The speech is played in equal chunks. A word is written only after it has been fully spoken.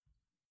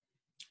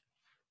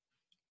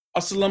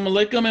Assalamu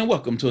alaikum and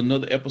welcome to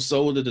another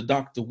episode of the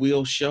Dr.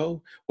 Will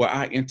Show, where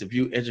I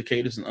interview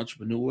educators and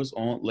entrepreneurs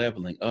on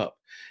leveling up.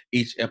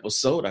 Each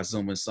episode, I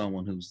zoom in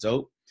someone who's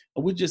dope,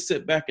 and we just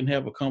sit back and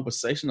have a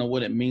conversation on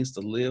what it means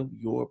to live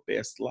your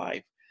best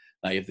life.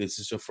 Now, if this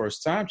is your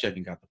first time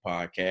checking out the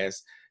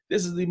podcast,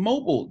 this is the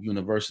Mobile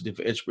University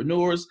for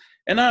Entrepreneurs,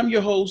 and I'm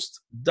your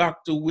host,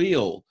 Dr.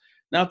 Will.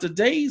 Now,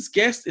 today's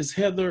guest is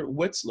Heather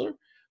Wetzler,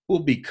 who will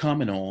be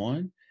coming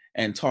on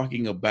and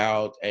talking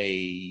about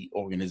a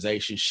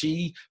organization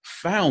she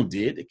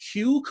founded,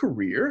 Q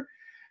Career,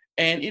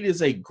 and it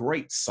is a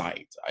great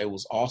site. It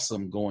was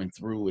awesome going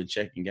through and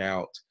checking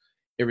out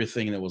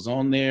everything that was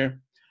on there.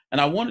 And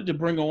I wanted to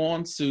bring her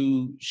on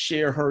to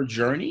share her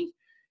journey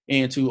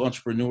into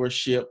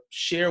entrepreneurship,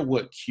 share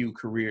what Q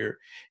Career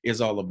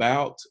is all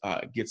about,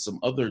 get some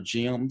other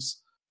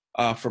gems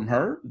from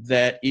her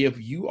that if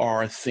you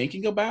are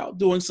thinking about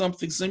doing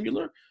something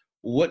similar,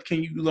 what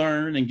can you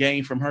learn and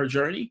gain from her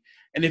journey?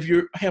 And if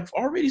you have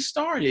already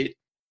started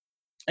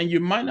and you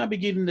might not be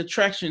getting the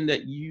traction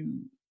that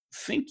you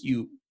think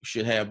you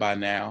should have by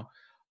now,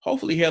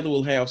 hopefully Heather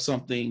will have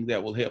something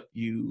that will help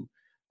you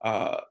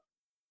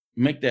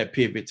make that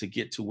pivot to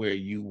get to where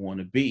you want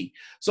to be.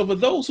 So for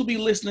those who be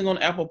listening on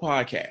Apple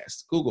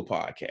Podcasts, Google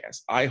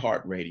Podcasts,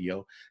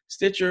 iHeartRadio,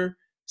 Stitcher,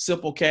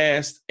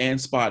 Simplecast, and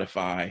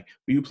Spotify,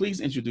 will you please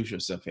introduce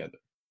yourself, Heather?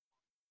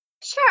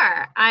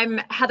 Sure.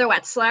 I'm Heather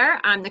Wetzler.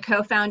 I'm the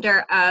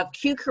co-founder of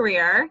Q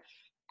Career,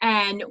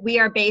 and we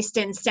are based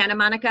in Santa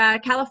Monica,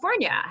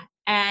 California.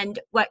 And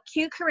what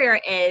Q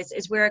Career is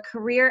we're a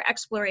career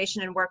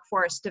exploration and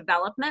workforce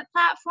development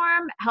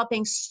platform,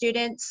 helping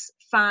students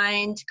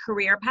find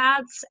career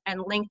paths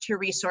and link to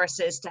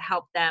resources to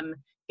help them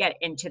get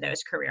into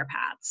those career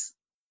paths.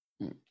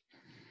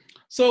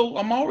 So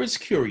I'm always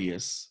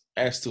curious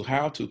as to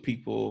how do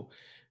people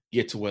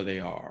get to where they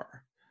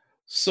are.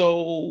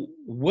 So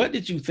what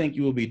did you think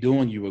you would be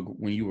doing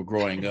when you were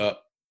growing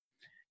up?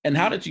 And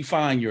how did you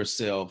find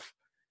yourself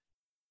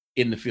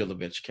in the field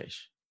of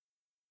education?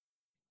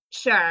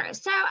 Sure.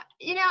 So,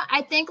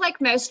 I think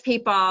like most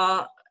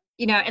people,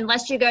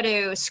 unless you go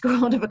to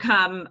school to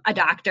become a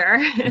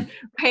doctor,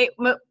 right?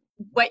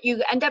 What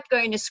you end up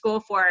going to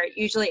school for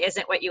usually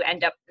isn't what you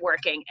end up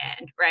working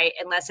in, right?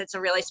 Unless it's a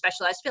really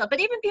specialized field. But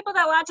even people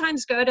that a lot of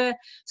times go to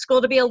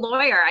school to be a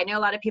lawyer, I know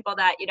a lot of people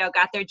that,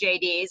 got their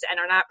JDs and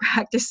are not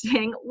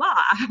practicing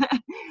law.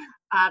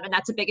 And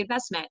that's a big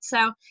investment.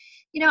 So,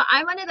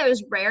 I'm one of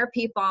those rare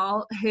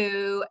people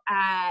who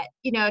at,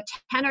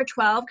 10 or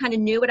 12 kind of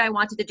knew what I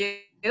wanted to do,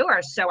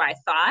 or so I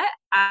thought.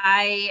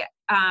 I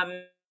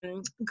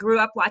grew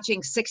up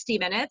watching 60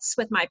 Minutes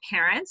with my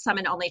parents. I'm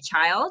an only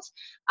child.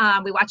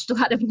 We watched a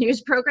lot of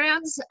news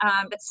programs,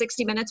 but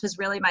 60 Minutes was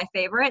really my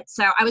favorite.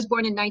 So I was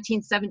born in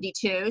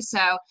 1972.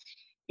 So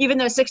even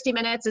though 60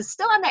 Minutes is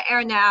still on the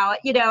air now,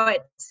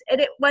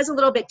 it was a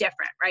little bit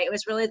different, right? It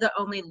was really the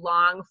only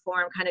long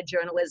form kind of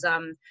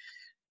journalism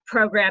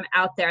program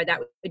out there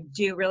that would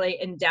do really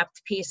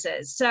in-depth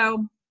pieces.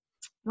 So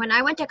when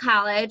I went to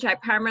college, I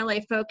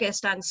primarily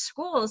focused on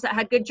schools that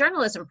had good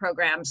journalism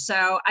programs.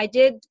 So I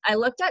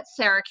looked at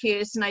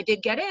Syracuse and I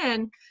did get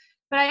in,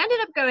 but I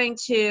ended up going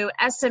to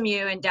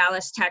SMU in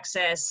Dallas,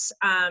 Texas,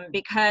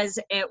 because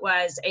it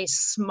was a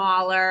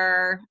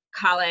smaller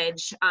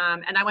college.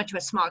 And I went to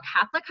a small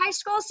Catholic high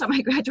school, so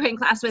my graduating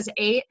class was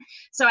 8.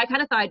 So I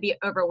kind of thought I'd be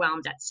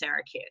overwhelmed at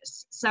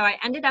Syracuse. So I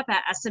ended up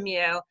at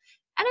SMU.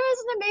 And it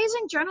was an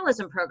amazing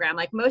journalism program.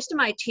 Like most of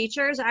my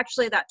teachers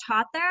actually that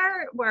taught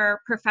there were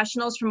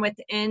professionals from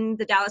within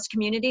the Dallas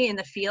community in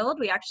the field.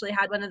 We actually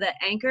had one of the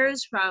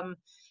anchors from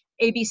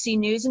ABC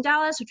News in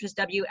Dallas, which was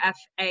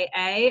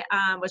WFAA,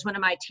 was one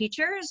of my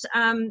teachers.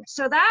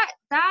 So that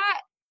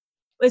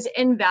was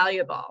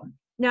invaluable.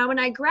 Now, when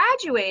I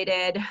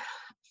graduated,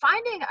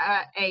 finding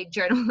a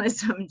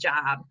journalism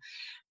job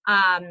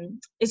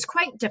is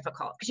quite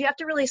difficult because you have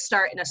to really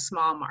start in a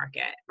small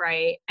market,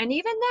 right? And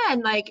even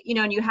then,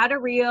 and you had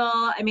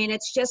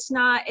it's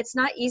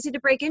not easy to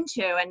break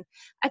into. And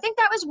I think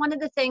that was one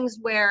of the things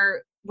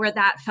where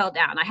that fell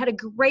down. I had a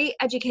great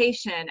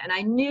education and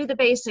I knew the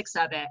basics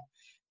of it,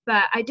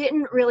 but I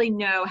didn't really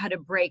know how to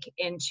break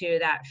into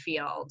that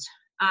field.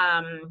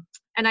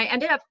 And I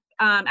ended up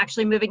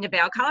actually moving to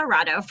Vail,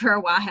 Colorado for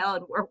a while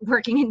and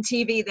working in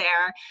TV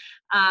there.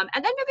 And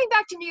then moving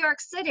back to New York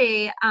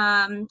City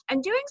and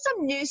doing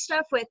some news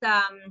stuff with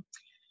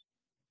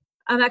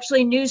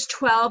actually News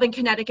 12 in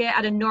Connecticut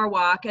out of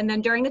Norwalk. And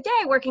then during the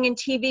day working in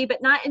TV,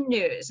 but not in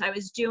news. I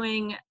was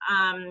doing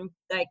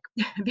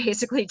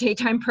basically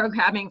daytime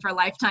programming for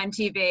Lifetime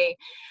TV.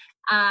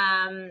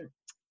 And,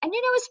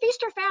 it was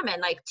feast or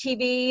famine. Like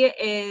TV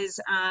is,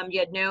 you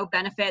had no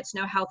benefits,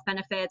 no health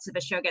benefits if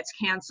a show gets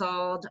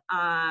canceled.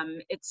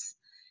 It's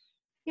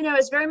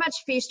very much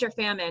feast or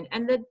famine.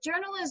 And the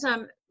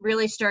journalism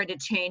really started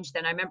to change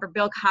then. I remember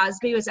Bill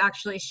Cosby was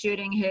actually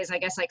shooting his,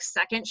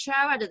 second show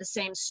out of the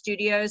same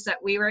studios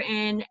that we were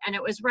in. And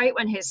it was right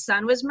when his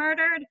son was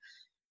murdered,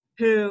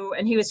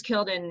 and he was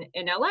killed in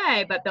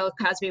LA, but Bill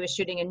Cosby was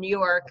shooting in New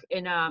York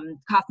in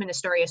Kaufman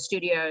Astoria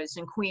Studios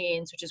in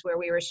Queens, which is where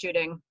we were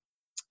shooting.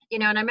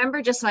 and I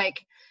remember just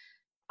like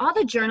all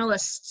the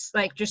journalists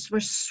like just were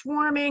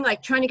swarming,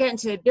 like trying to get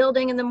into the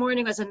building in the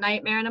morning was a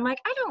nightmare. And I'm like,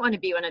 I don't want to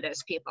be one of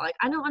those people. Like,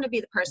 I don't want to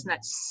be the person that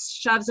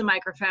shoves a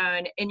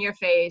microphone in your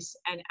face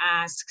and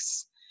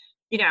asks,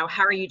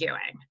 how are you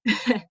doing?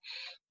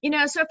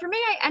 So for me,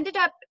 I ended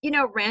up,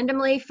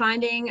 randomly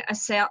finding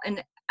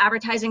an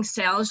advertising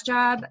sales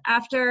job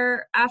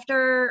after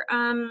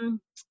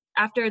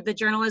the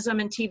journalism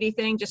and TV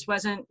thing just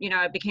wasn't,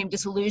 I became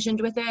disillusioned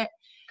with it.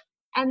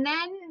 And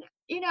then,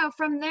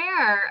 from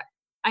there,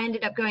 I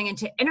ended up going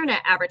into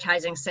internet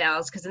advertising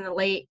sales because in the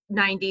late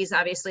 90s,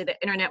 obviously the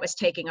internet was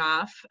taking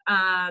off.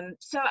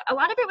 So a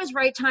lot of it was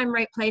right time,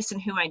 right place,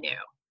 and who I knew,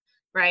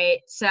 right?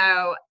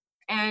 So,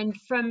 and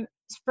from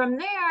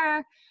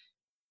there,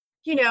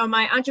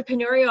 my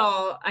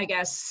entrepreneurial, I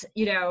guess,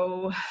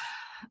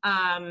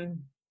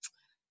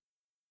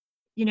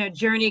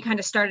 journey kind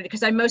of started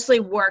because I mostly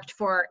worked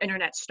for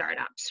internet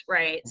startups,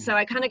 right? So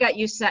I kind of got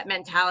used to that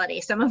mentality.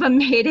 Some of them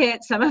made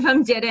it, some of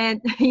them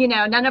didn't,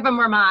 none of them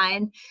were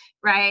mine,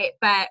 right?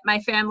 But my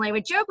family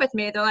would joke with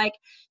me. They're like,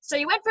 so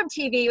you went from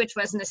TV, which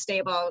wasn't a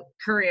stable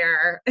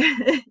career,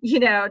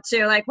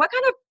 to like, what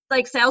kind of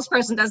like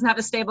salesperson doesn't have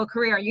a stable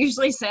career?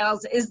 Usually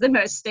sales is the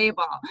most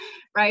stable,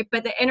 right?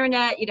 But the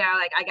internet,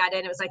 like I got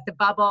in, it was like the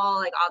bubble,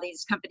 like all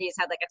these companies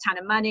had like a ton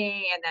of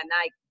money and then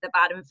like the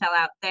bottom fell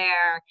out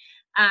there.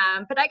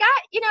 But I got,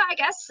 I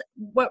guess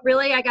what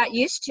really I got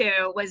used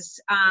to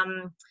was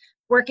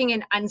working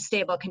in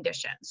unstable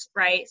conditions,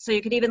 right? So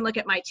you could even look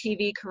at my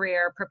TV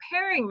career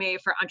preparing me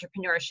for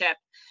entrepreneurship,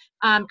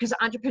 because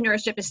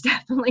entrepreneurship is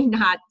definitely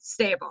not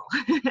stable,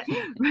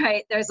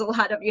 right? There's a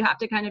lot of, you have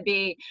to kind of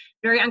be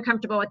very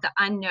uncomfortable with the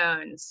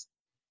unknowns.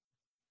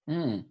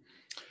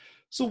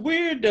 So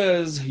where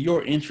does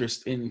your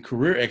interest in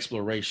career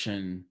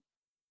exploration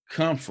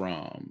come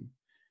from?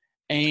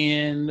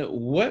 And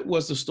what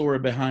was the story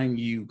behind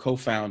you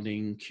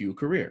co-founding Q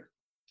Career?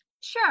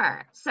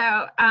 Sure.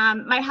 So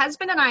my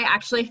husband and I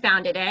actually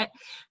founded it.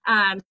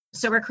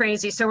 So we're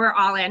crazy. So we're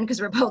all in because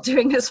we're both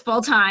doing this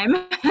full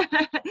time.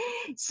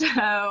 So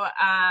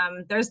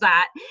there's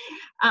that.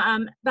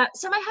 But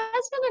so my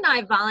husband and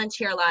I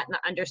volunteer a lot in the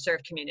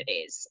underserved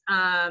communities.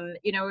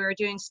 We were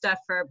doing stuff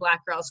for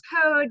Black Girls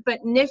Code,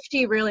 but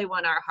NIFTY really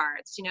won our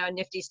hearts.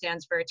 NIFTY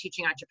stands for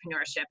Teaching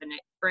Entrepreneurship, and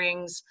it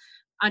brings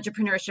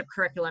entrepreneurship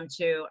curriculum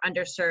to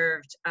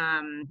underserved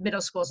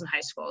middle schools and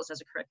high schools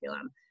as a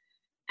curriculum.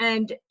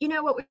 And,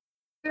 what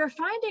we were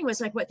finding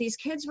was like what these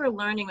kids were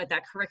learning with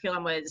that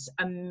curriculum was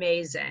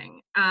amazing.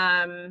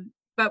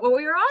 But what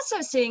we were also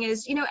seeing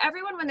is,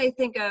 everyone, when they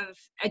think of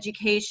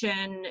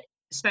education,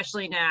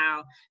 especially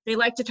now, they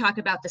like to talk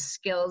about the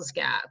skills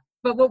gap.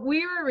 But what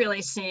we were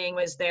really seeing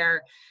was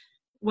there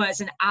was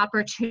an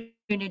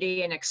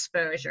opportunity and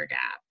exposure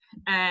gap.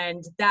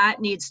 And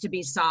that needs to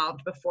be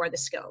solved before the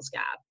skills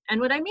gap.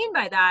 And what I mean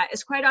by that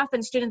is quite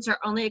often students are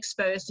only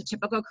exposed to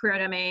typical career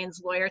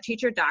domains, lawyer,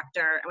 teacher,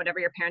 doctor, and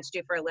whatever your parents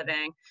do for a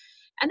living.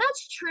 And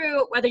that's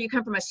true whether you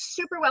come from a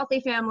super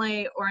wealthy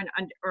family or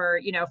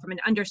from an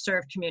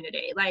underserved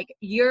community. Like,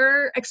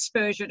 your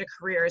exposure to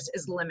careers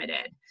is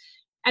limited.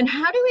 And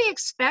how do we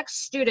expect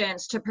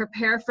students to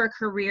prepare for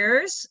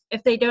careers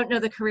if they don't know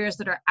the careers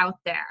that are out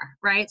there,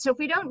 right? So if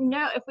we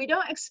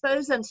don't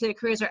expose them to the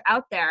careers that are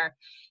out there,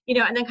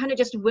 and then kind of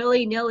just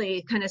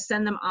willy-nilly kind of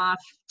send them off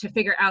to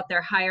figure out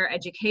their higher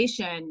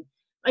education,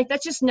 like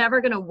that's just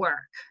never going to work,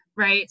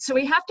 right? So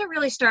we have to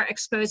really start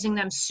exposing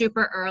them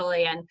super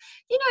early. And,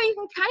 you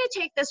can kind of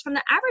take this from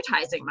the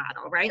advertising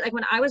model, right? Like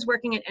when I was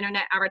working in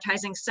internet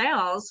advertising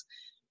sales,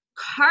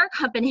 car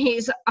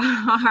companies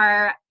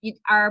are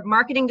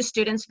marketing to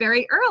students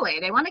very early.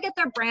 They want to get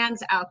their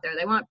brands out there.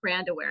 They want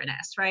brand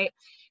awareness, right?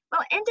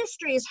 Well,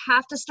 industries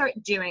have to start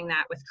doing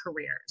that with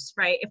careers,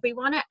 right? If we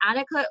want to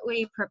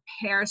adequately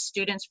prepare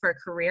students for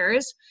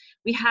careers,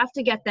 we have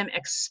to get them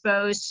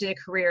exposed to the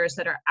careers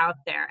that are out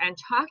there and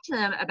talk to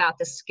them about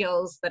the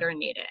skills that are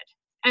needed.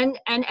 And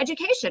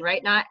education,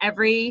 right? Not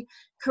every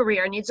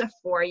career needs a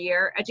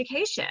 4-year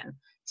education.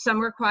 Some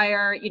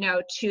require,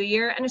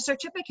 2-year and a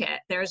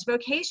certificate. There's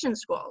vocation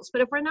schools.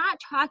 But if we're not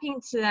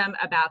talking to them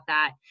about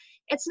that,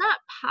 it's not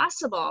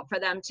possible for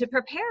them to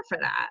prepare for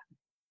that.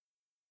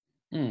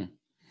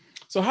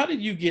 So how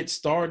did you get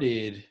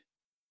started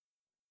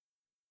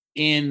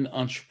in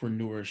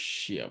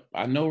entrepreneurship?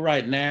 I know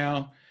right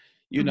now,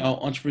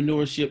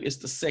 entrepreneurship is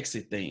the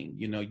sexy thing.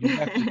 You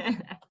got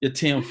your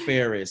Tim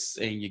Ferriss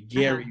and your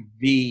Gary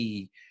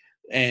Vee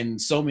and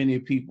so many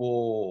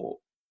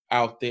people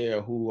out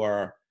there who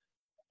are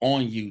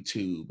on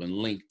YouTube and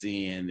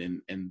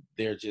LinkedIn and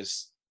they're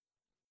just,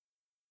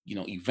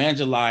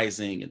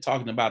 evangelizing and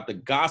talking about the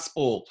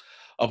gospel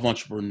of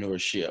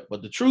entrepreneurship.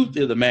 But the truth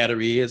of the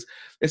matter is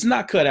it's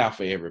not cut out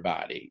for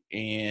everybody.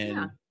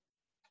 And,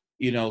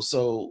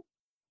 so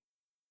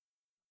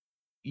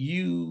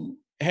you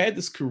had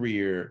this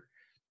career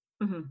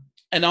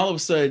and all of a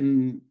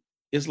sudden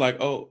it's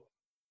like, oh,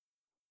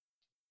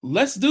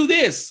 let's do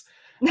this.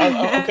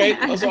 Okay.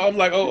 So I'm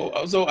like,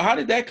 oh, so how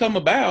did that come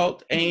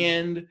about?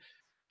 And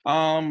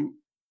how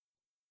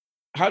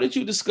did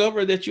you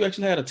discover that you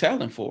actually had a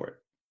talent for it?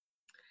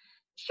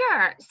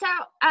 Sure. So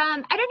I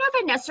don't know if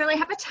I necessarily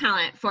have a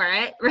talent for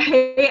it,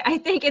 right? I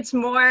think it's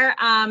more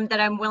that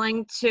I'm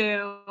willing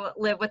to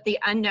live with the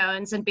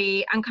unknowns and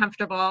be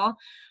uncomfortable,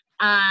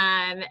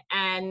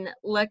 and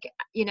look,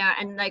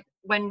 and like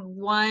when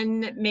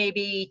one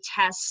maybe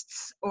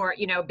tests or,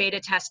 beta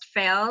test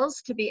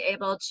fails, to be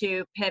able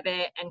to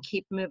pivot and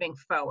keep moving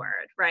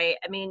forward, right?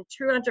 I mean,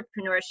 true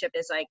entrepreneurship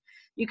is like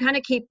you kind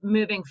of keep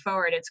moving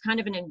forward. It's kind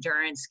of an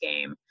endurance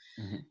game.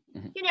 Mm-hmm,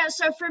 mm-hmm.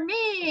 So for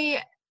me,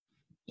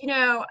 you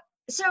know,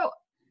 so,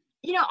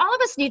 all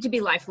of us need to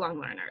be lifelong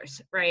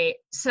learners, right?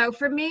 So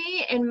for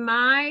me, in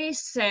my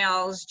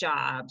sales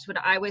jobs, what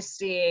I was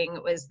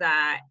seeing was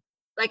that,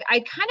 like,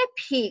 I kind of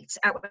peaked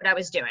at what I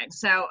was doing.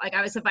 So, like,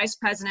 I was the vice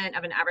president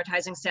of an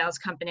advertising sales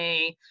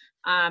company.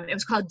 It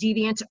was called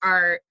Deviant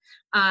Art.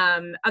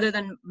 Other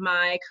than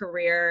my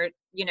career,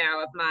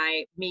 of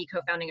me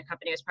co-founding a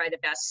company, was probably the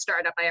best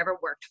startup I ever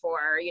worked for.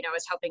 I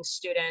was helping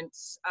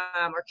students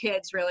or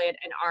kids really in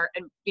art,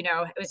 and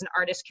it was an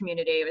artist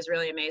community. It was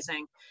really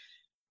amazing.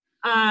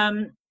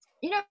 Um,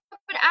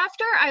 but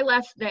after I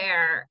left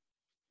there,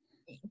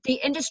 the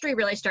industry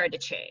really started to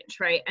change,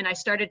 right? And I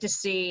started to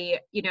see,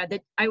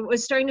 that I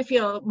was starting to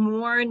feel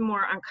more and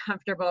more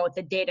uncomfortable with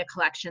the data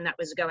collection that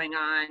was going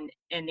on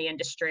in the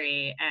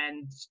industry.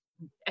 And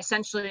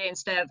essentially,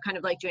 instead of kind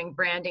of like doing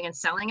branding and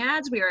selling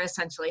ads, we were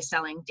essentially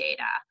selling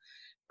data,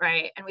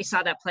 right? And we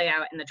saw that play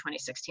out in the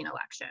 2016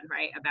 election,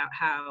 right? About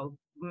how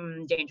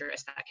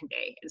dangerous that can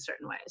be in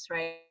certain ways,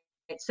 right?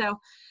 So,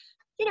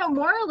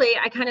 morally,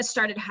 I kind of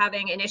started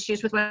having an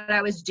issues with what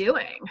I was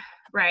doing,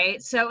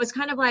 right? So it was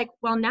kind of like,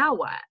 well, now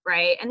what,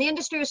 right? And the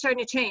industry was starting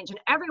to change, and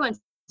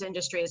everyone's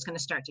industry is going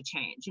to start to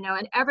change,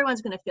 and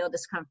everyone's going to feel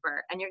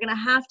discomfort, and you're going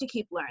to have to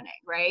keep learning,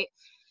 right?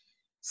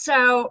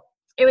 So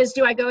it was,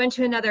 do I go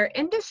into another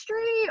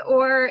industry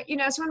or,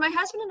 so when my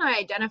husband and I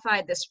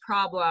identified this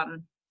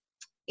problem,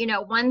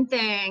 one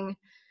thing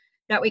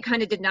that we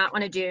kind of did not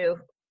want to do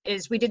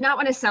is we did not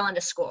want to sell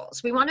into schools.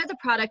 We wanted the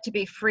product to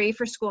be free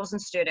for schools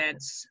and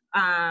students,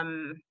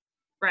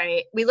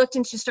 right? We looked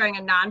into starting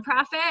a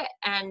nonprofit,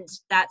 and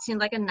that seemed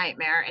like a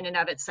nightmare in and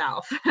of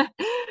itself,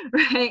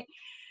 right?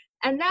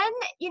 And then,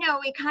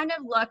 we kind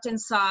of looked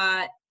and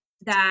saw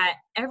that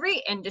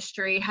every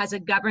industry has a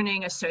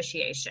governing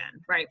association,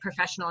 right?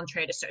 Professional and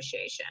trade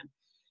association.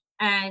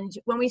 And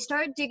when we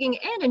started digging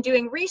in and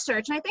doing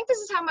research, and I think this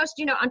is how most,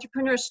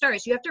 entrepreneurs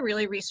start, you have to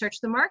really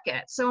research the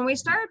market. So when we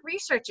started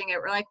researching it,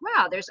 we're like,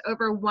 wow, there's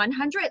over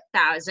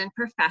 100,000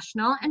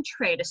 professional and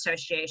trade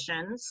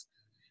associations.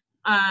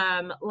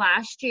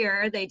 Last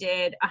year, they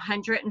did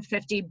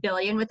 150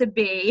 billion with a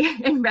B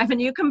in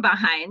revenue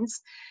combined,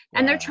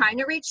 and they're trying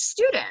to reach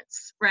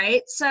students,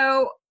 right?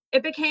 So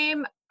it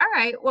became, all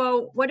right,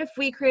 well, what if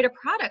we create a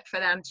product for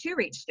them to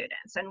reach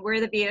students, and we're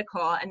the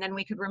vehicle, and then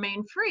we could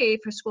remain free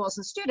for schools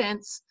and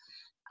students,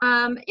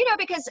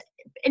 because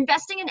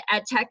investing in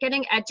ed tech,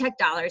 getting ed tech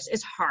dollars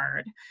is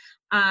hard.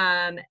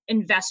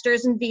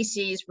 Investors and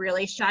VCs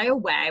really shy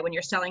away when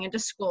you're selling into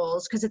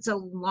schools because it's a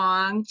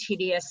long,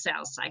 tedious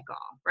sales cycle,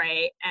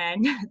 right?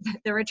 And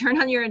the return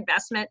on your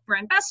investment for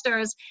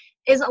investors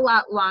is a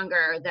lot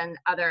longer than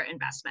other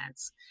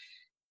investments.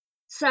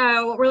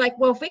 So we're like,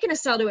 well, if we can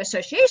sell to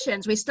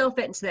associations, we still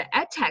fit into the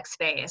ed tech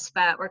space,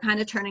 but we're kind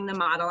of turning the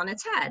model on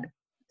its head.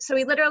 So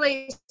we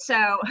literally,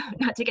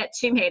 not to get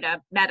too meta,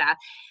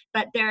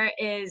 but there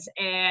is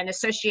an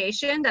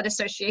association that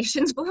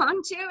associations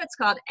belong to. It's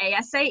called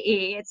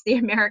ASAE. It's the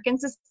American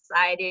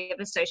Society of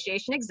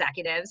Association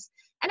Executives.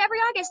 And every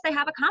August they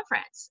have a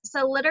conference.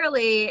 So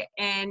literally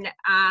and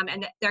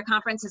their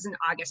conference is in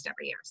August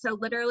every year. So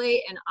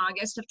literally in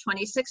August of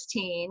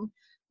 2016,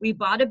 we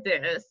bought a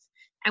booth.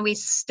 And we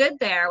stood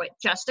there with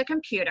just a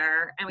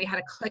computer, and we had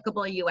a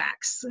clickable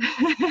UX,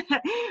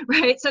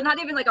 right? So not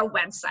even like a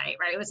website,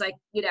 right? It was like,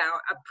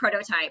 a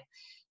prototype.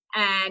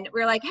 And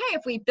we're like, hey,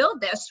 if we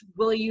build this,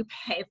 will you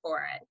pay for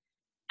it?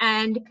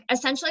 And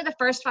essentially the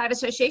first 5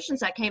 associations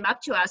that came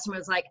up to us and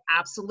was like,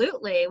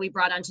 absolutely, we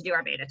brought on to do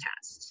our beta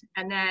test.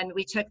 And then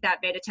we took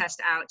that beta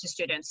test out to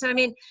students. So, I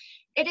mean,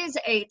 it is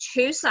a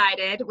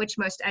two-sided, which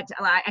most ed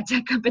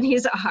tech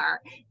companies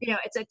are.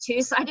 It's a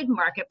two-sided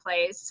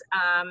marketplace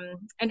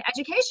in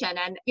education,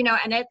 and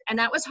and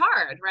that was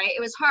hard, right?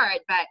 It was hard,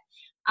 but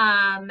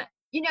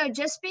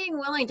just being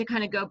willing to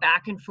kind of go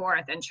back and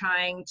forth and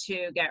trying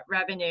to get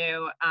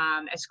revenue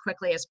as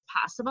quickly as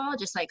possible,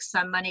 just like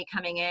some money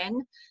coming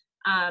in,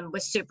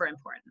 was super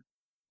important.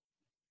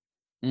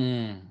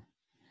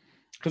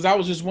 Because I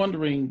was just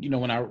wondering,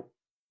 when I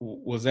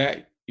was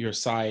at your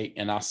site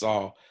and I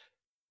saw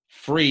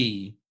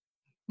free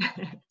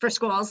for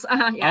schools,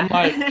 I'm yeah.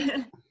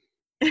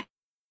 like,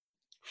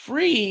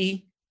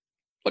 free?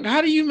 Like,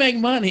 how do you make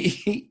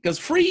money? Because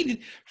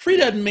free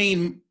doesn't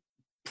mean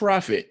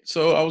profit.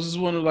 So I was just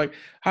wondering, like,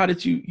 how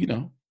did you,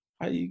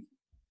 how you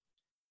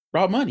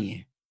brought money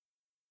in?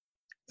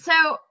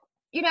 So,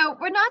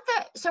 we're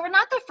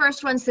not the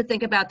first ones to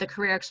think about the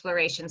career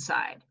exploration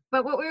side.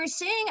 But what we were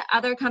seeing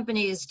other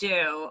companies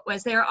do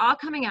was they were all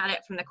coming at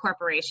it from the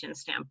corporation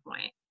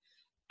standpoint.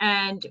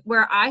 And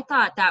where I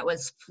thought that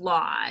was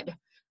flawed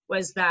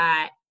was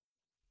that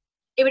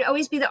it would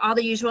always be all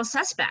the usual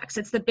suspects.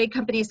 It's the big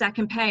companies that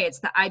can pay. It's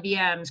the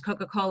IBMs,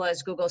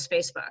 Coca-Colas, Google's,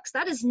 Facebooks.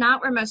 That is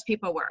not where most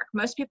people work.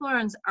 Most people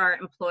are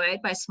employed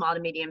by small to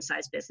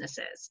medium-sized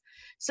businesses.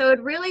 So it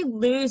really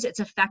lose its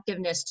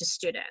effectiveness to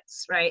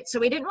students, right? So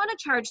we didn't want to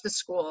charge the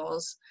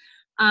schools,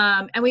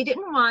 and we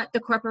didn't want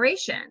the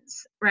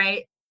corporations,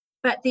 right?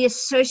 But the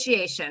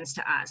associations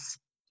to us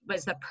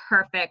was the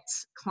perfect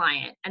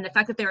client. And the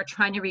fact that they were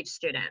trying to reach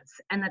students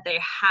and that they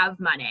have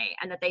money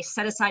and that they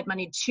set aside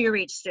money to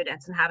reach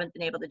students and haven't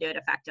been able to do it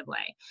effectively.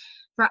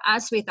 For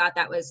us, we thought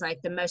that was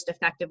like the most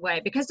effective way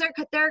because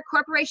they're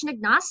corporation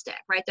agnostic,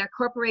 right? Their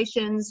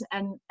corporations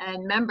and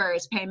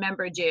members pay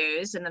member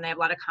dues, and then they have a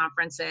lot of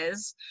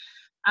conferences,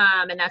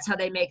 and that's how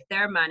they make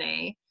their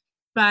money.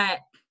 But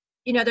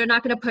you know, they're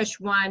not going to push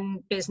one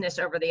business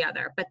over the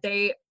other, but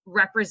they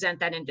represent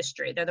that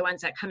industry. They're the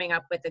ones that are coming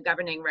up with the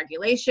governing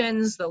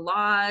regulations, the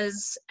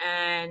laws,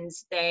 and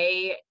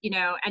they, you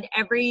know, and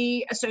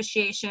every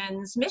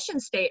association's mission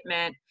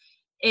statement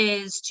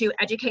is to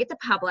educate the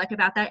public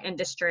about that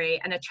industry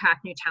and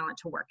attract new talent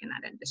to work in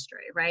that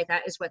industry, right?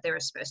 That is what they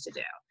were supposed to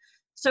do.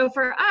 So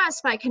for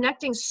us, by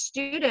connecting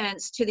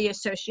students to the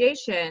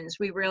associations,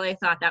 we really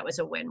thought that was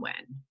a win-win.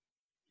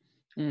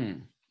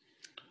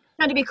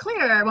 Now, to be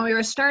clear, when we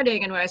were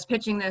starting and when I was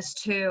pitching this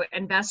to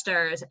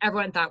investors,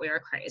 everyone thought we were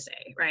crazy,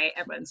 right?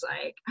 Everyone's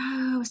like,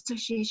 oh,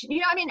 association. You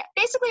know, I mean,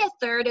 basically a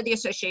third of the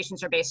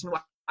associations are based in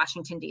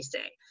Washington, D.C.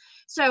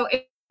 So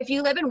if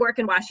you live and work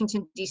in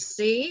Washington,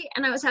 D.C.,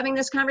 and I was having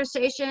this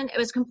conversation, it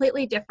was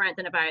completely different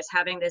than if I was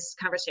having this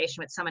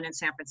conversation with someone in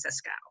San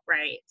Francisco,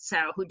 right? So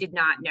who did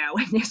not know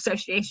what the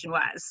association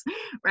was,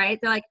 right?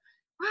 They're like,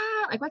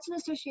 wow, like what's an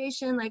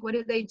association? Like, what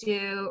do they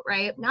do,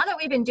 right? Now that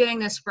we've been doing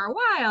this for a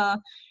while,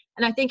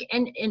 and I think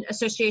in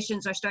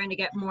associations are starting to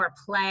get more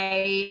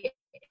play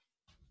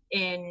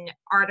in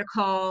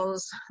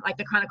articles like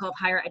the Chronicle of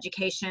Higher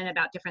Education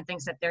about different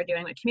things that they're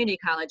doing with community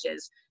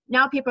colleges.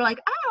 Now people are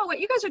like, oh, what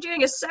you guys are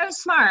doing is so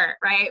smart,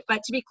 right?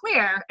 But to be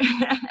clear,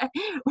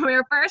 when we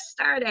were first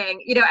starting,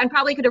 you know, and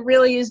probably could have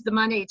really used the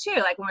money too,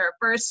 like when we were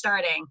first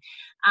starting,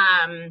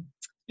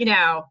 you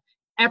know,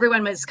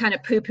 everyone was kind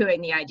of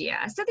poo-pooing the idea.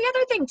 So the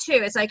other thing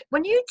too is like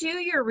when you do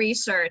your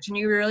research and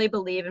you really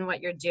believe in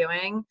what you're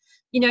doing,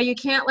 you know, you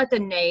can't let the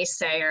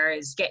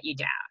naysayers get you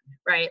down,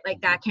 right? Like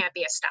that can't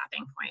be a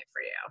stopping point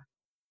for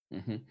you.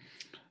 Mm-hmm.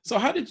 So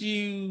how did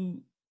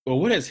you, or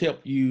what has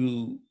helped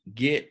you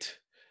get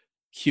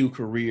Q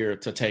Career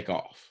to take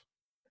off?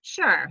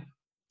 Sure.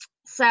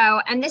 So,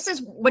 and this is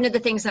one of the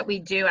things that we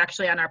do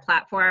actually on our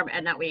platform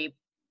and that we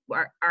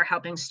are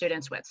helping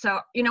students with. So,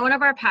 you know, one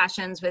of our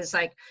passions was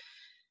like,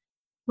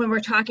 when we're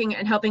talking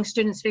and helping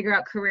students figure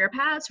out career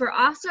paths, we're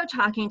also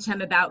talking to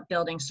them about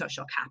building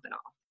social capital.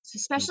 So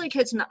especially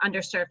kids in the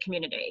underserved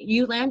community.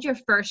 You land your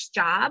first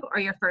job or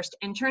your first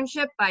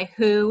internship by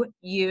who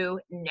you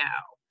know,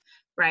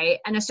 right?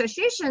 And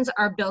associations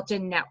are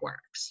built-in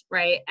networks,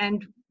 right?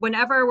 And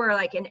whenever we're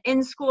like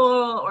in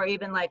school or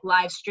even like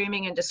live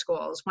streaming into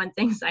schools, one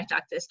thing I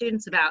talk to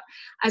students about,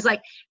 I was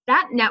like,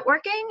 that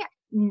networking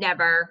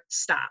never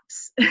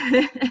stops.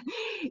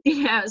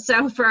 You know,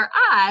 so for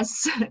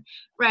us,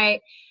 right,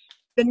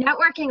 the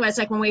networking was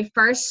like when we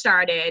first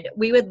started,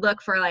 we would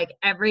look for like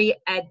every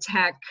ed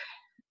tech,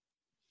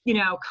 you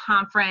know,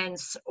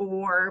 conference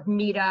or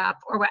meetup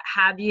or what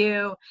have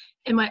you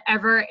in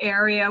whatever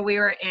area we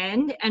were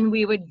in, and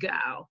we would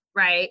go,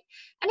 right?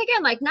 And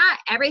again, like not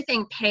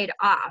everything paid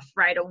off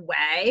right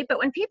away, but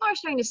when people are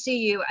starting to see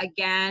you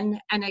again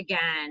and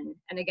again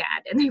and again,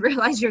 and they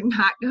realize you're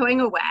not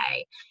going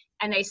away,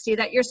 and they see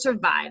that you're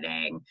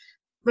surviving,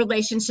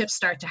 relationships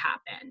start to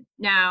happen.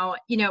 Now,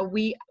 you know,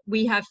 we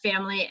have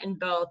family in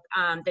both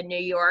the New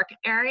York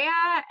area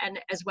and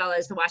as well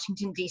as the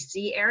Washington,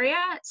 D.C. area.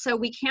 So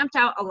we camped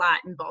out a lot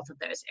in both of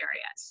those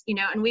areas, you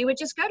know, and we would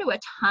just go to a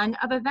ton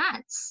of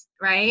events,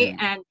 right?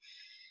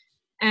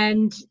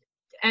 And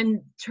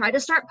try to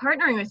start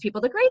partnering with people.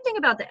 The great thing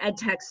about the ed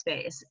tech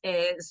space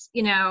is,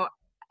 you know,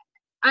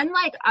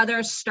 unlike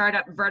other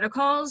startup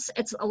verticals,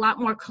 it's a lot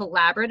more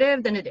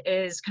collaborative than it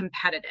is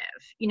competitive,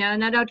 you know, and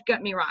now don't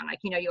get me wrong, like,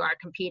 you know, you are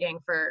competing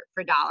for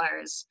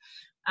dollars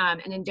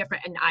and in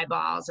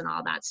eyeballs and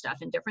all that stuff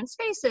in different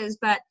spaces.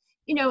 But,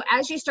 you know,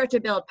 as you start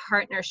to build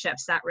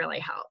partnerships, that really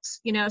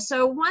helps, you know.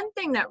 So one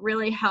thing that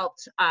really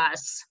helped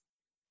us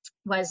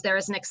was there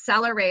was an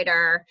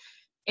accelerator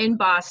in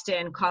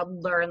Boston called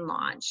Learn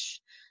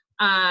Launch.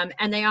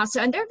 And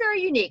they're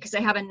very unique because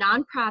they have a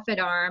nonprofit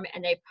arm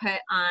and they put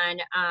on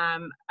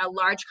a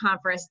large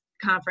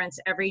conference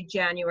every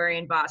January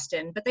in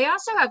Boston. But they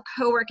also have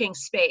co-working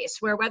space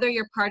where whether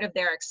you're part of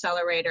their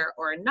accelerator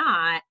or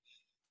not,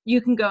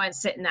 you can go and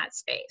sit in that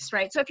space,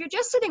 right? So if you're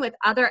just sitting with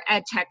other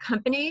ed tech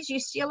companies, you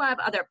still have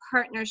other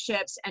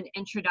partnerships and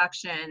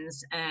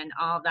introductions and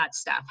all of that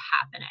stuff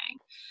happening.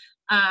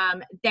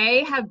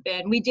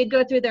 We did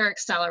go through their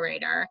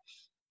accelerator.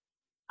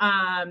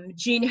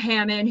 Jean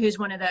Hammond, who's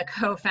one of the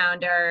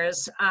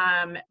co-founders,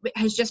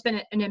 has just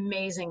been an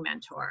amazing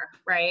mentor,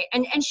 right?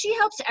 And she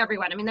helps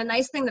everyone. I mean, the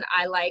nice thing that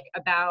I like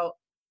about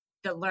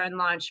the Learn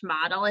Launch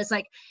model is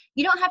like,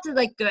 you don't have to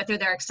like go through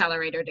their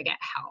accelerator to get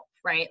help,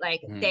 right?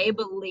 Like they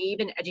believe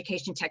in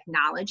education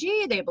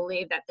technology. They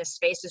believe that the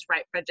space is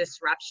ripe for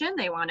disruption.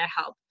 They want to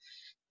help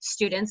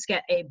students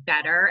get a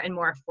better and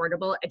more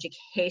affordable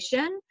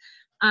education.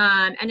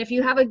 And if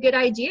you have a good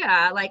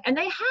idea, like, and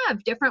they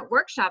have different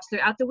workshops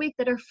throughout the week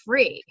that are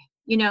free,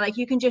 you know, like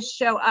you can just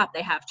show up.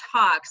 They have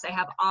talks, they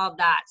have all of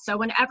that. So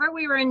whenever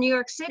we were in New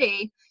York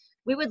City,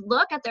 we would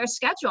look at their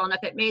schedule, and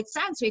if it made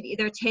sense, we'd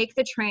either take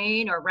the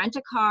train or rent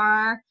a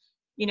car,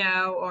 you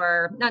know,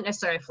 or not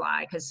necessarily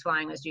fly, because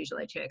flying was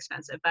usually too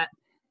expensive, but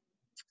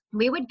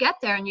we would get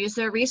there and use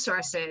their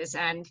resources.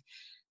 And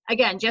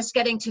again, just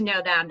getting to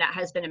know them, that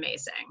has been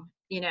amazing,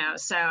 you know.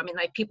 So I mean,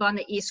 like people on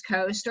the East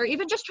Coast, or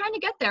even just trying to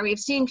get there, we've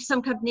seen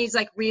some companies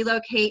like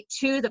relocate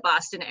to the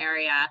Boston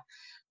area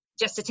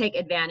just to take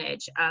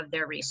advantage of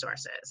their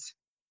resources.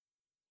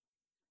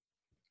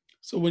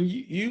 So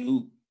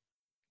when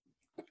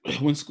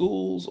when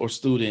schools or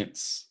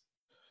students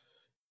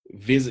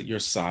visit your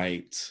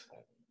site,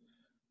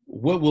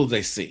 what will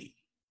they see,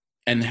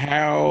 and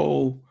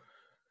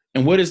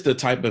what is the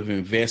type of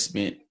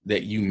investment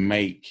that you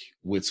make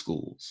with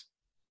schools?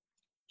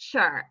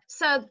 Sure.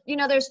 So, you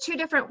know, there's two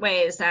different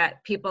ways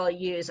that people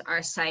use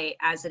our site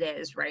as it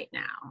is right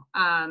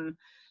now.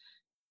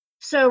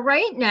 So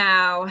right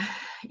now,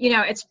 you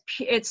know,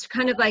 it's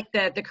kind of like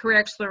the career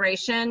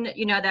exploration,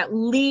 you know, that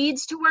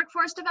leads to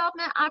workforce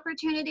development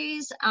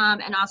opportunities,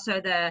 and also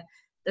the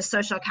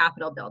social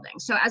capital building.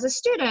 So as a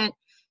student,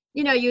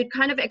 you know, you'd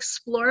kind of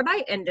explore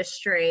by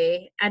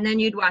industry, and then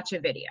you'd watch a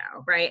video,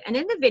 right? And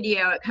in the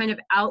video, it kind of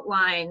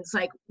outlines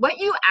like what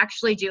you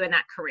actually do in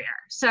that career.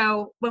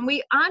 So when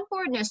we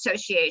onboard an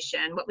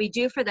association, what we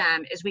do for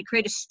them is we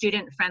create a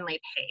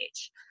student-friendly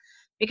page.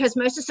 Because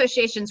most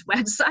associations'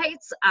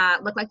 websites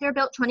look like they're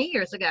built 20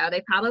 years ago.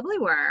 They probably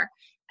were.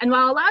 And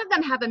while a lot of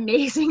them have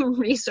amazing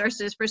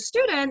resources for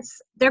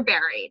students, they're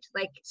buried.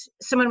 Like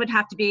someone would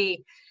have to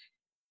be,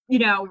 you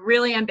know,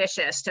 really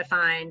ambitious to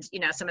find, you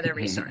know, some of their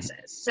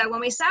resources. So when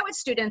we sat with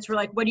students, we're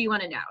like, what do you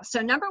want to know? So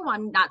number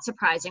one, not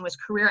surprising, was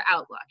career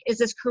outlook. Is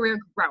this career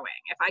growing?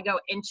 If I go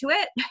into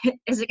it,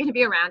 is it going to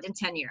be around in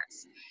 10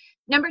 years?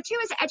 Number two,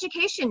 is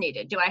education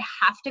needed? Do I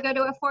have to go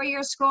to a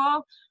 4-year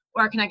school?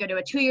 Or can I go to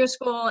a 2-year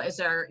school? Is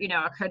there, you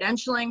know, a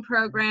credentialing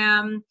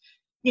program?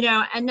 You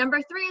know, and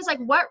number three is like,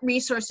 what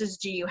resources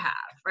do you have,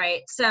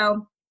 right?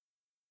 So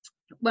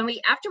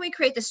after we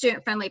create the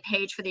student-friendly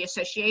page for the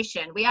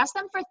association, we ask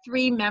them for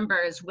 3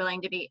 members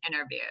willing to be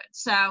interviewed.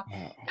 So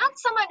not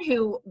someone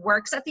who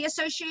works at the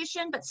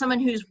association, but someone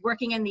who's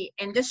working in the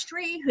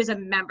industry, who's a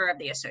member of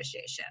the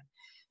association.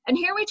 And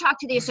here we talk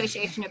to the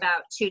association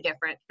about 2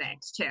 different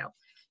things too.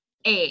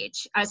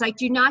 Age. I was like,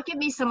 do not give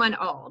me someone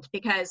old,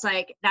 because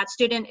like that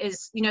student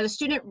is, you know, the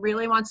student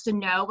really wants to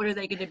know what are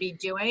they going to be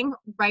doing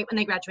right when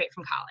they graduate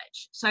from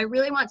college. So I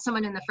really want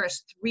someone in the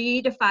first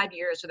 3 to 5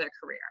 years of their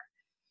career.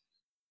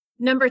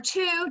 Number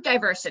 2,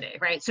 diversity,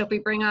 right? So if we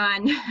bring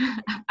on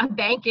a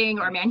banking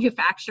or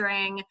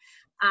manufacturing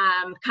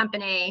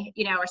company,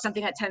 you know, or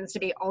something that tends to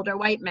be older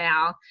white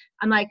male,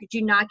 I'm like,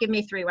 do not give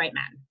me 3 white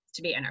men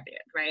to be interviewed,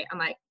 right? I'm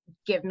like,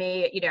 give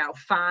me, you know,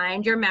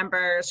 find your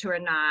members who are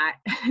not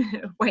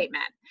white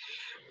men.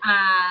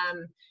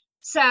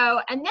 So,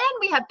 and then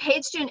we have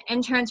paid student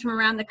interns from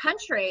around the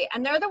country,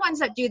 and they're the ones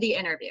that do the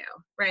interview,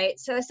 right?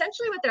 So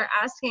essentially what they're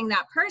asking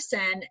that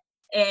person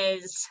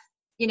is,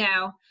 you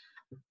know,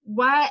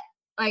 what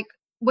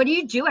do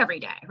you do every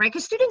day, right?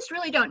 Because students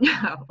really don't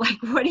know, like,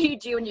 what do you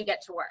do when you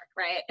get to work,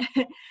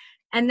 right?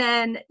 And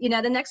then, you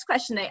know, the next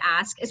question they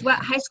ask is, what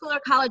high school or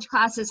college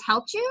classes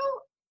helped you?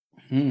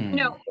 You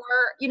know,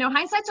 or, you know,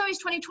 hindsight's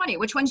always 20/20.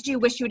 Which ones do you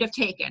wish you would have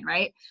taken,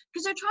 right?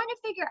 Because they're trying to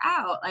figure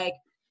out, like,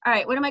 all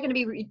right, what am I going to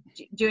be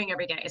doing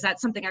every day? Is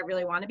that something I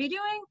really want to be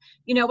doing?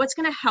 You know, what's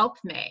going to help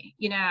me,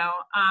 you know?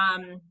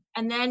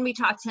 And then we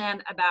talk to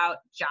them about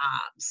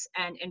jobs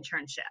and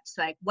internships,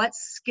 like what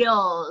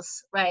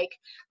skills, like,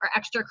 or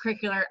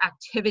extracurricular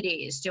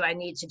activities do I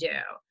need to do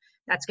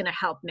that's going to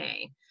help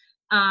me?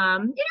 You know,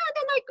 and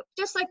then like,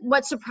 just like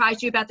what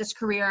surprised you about this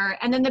career,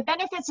 and then the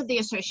benefits of the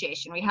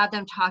association. We have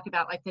them talk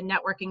about like the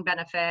networking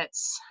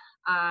benefits,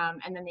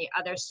 and then the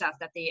other stuff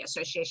that the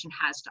association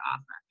has to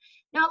offer.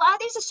 Now, a lot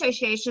of these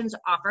associations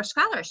offer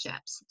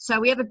scholarships. So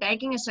we have a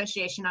banking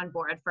association on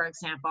board, for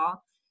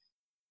example,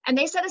 and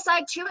they set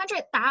aside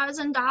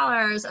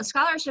 $200,000 of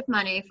scholarship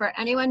money for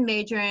anyone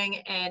majoring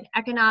in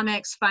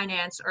economics,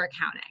 finance, or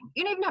accounting.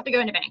 You don't even have to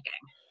go into banking.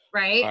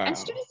 Right. Wow. And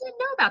students didn't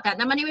know about that.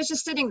 And the money was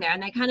just sitting there,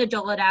 and they kind of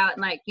dole it out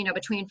in like, you know,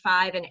 between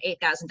 $5,000 and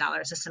 $8,000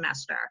 a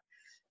semester.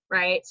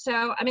 Right.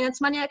 So, I mean, that's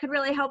money that could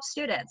really help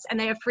students, and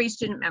they have free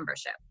student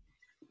membership.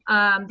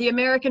 The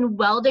American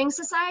Welding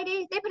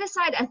Society, they put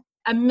aside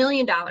 $1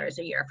 million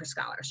a year for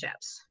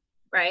scholarships.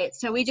 Right.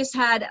 So we just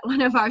had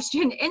one of our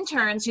student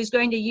interns who's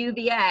going to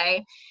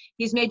UVA.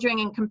 He's majoring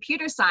in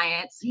computer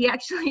science. He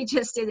actually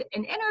just did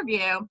an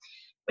interview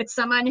with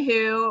someone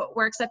who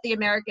works at the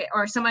American,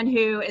 or someone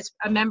who is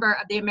a member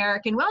of the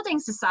American Welding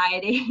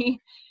Society.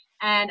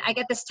 And I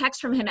get this text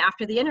from him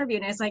after the interview,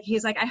 and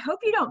he's like, I hope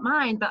you don't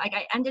mind, but like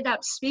I ended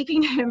up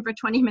speaking to him for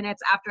 20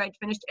 minutes after I'd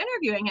finished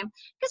interviewing him,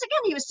 because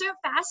again, he was so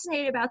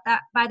fascinated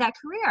by that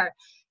career.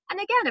 And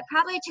again, it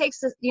probably takes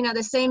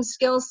the same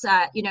skill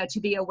set, to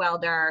be a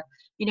welder,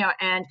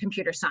 and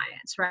computer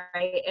science, right?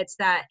 It's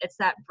that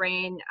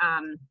brain,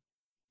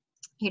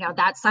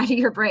 that side of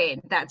your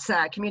brain that's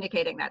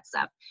communicating that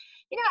stuff.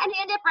 And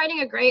he ended up writing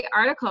a great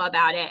article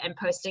about it and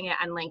posting it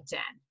on LinkedIn,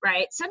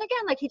 right? So and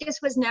again, like he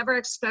just was never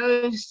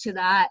exposed to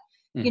that,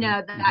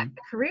 that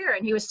career.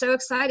 And he was so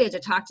excited to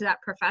talk to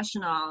that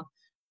professional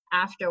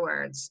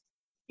afterwards,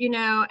 and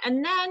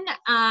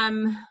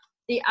then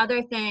the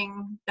other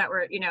thing that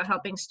we're,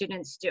 helping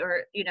students do,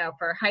 or,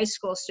 for high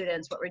school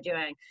students, what we're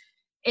doing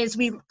is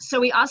we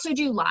also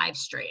do live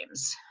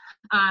streams.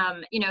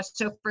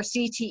 So for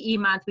CTE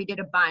month, we did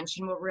a bunch,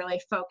 and we're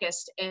really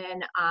focused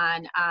in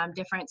on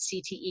different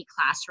CTE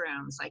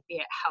classrooms, like be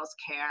it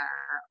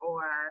healthcare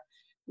or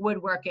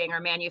woodworking or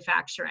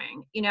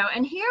manufacturing,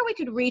 and here we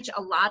could reach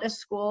a lot of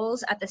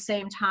schools at the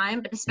same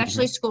time, but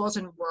especially schools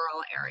in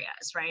rural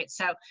areas, right?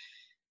 So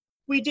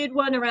we did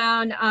one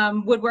around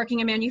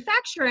woodworking and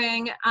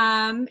manufacturing,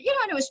 and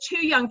it was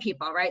 2 young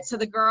people, right? So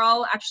the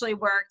girl actually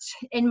worked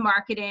in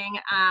marketing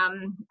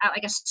at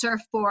like a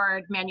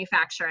surfboard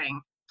manufacturing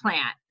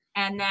plant.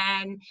 And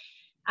then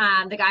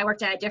the guy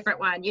worked at a different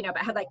one, but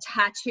had like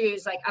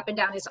tattoos like up and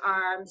down his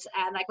arms.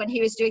 And like when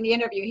he was doing the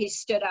interview, he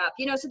stood up,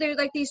 so there's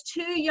like these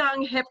 2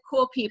 young, hip,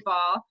 cool people,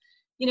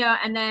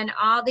 and then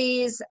all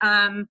these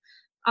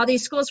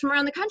schools from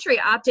around the country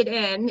opted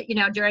in,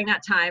 during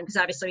that time, because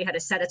obviously we had to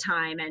set a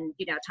time and,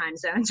 time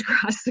zones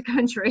across the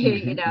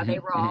country, they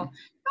roll.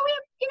 But we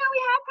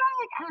had probably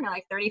like, I don't know,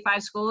 like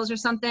 35 schools or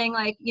something,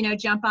 like,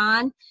 jump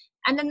on.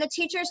 And then the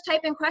teachers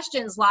type in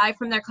questions live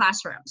from their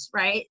classrooms,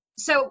 right?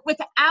 So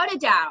without a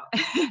doubt,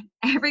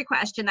 every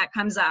question that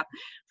comes up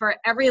for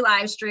every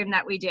live stream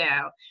that we do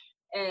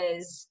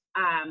is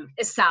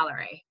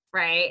salary,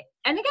 right?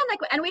 And again,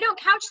 and we don't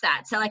couch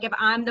that. So like if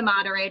I'm the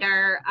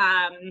moderator,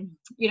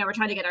 we're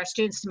trying to get our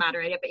students to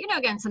moderate it, but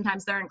again,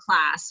 sometimes they're in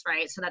class,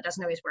 right? So that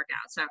doesn't always work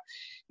out. So,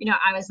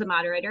 I was the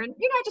moderator, and,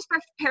 I just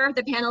prepare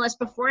the panelists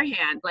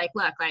beforehand, like,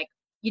 look, like,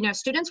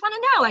 students want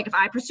to know, like, if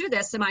I pursue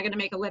this, am I going to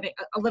make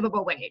a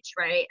livable wage,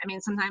 right? I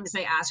mean, sometimes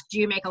they ask, do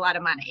you make a lot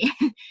of money?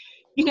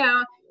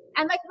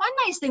 And like one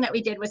nice thing that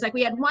we did was like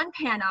we had one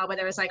panel where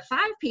there was like 5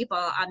 people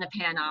on the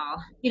panel,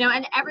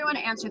 and everyone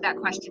answered that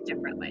question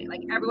differently.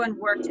 Like everyone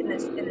worked in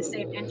the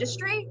same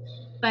industry,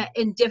 but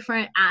in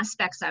different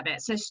aspects of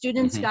it. So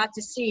students got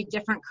to see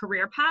different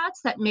career paths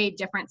that made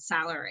different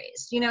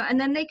salaries, and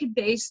then they could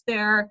base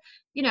their,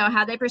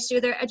 how they pursue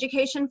their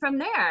education from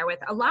there with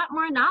a lot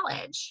more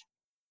knowledge.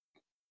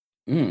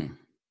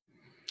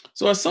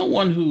 So as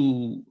someone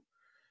who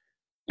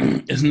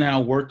is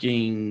now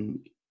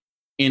working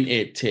in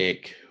ed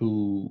tech,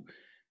 who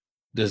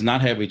does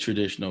not have a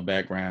traditional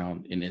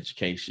background in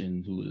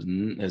education, who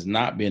has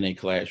not been a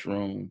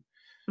classroom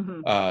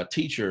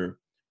teacher,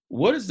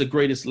 what is the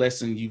greatest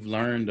lesson you've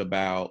learned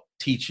about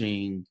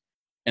teaching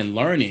and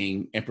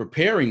learning and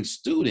preparing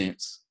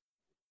students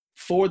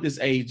for this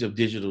age of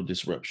digital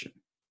disruption?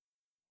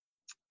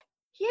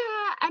 Yeah,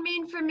 I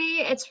mean, for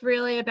me, it's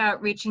really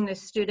about reaching the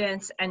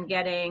students and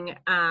getting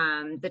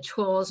the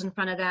tools in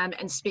front of them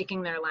and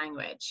speaking their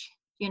language.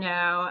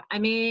 I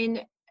mean,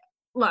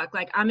 look,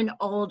 like I'm an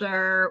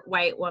older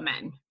white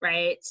woman,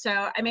 right? So,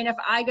 I mean, if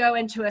I go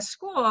into a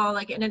school,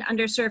 like in an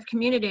underserved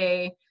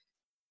community,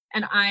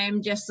 and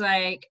I'm just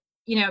like,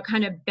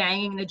 kind of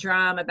banging the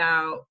drum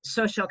about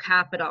social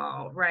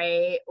capital,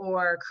 right?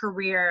 Or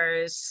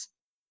careers,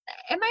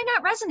 it might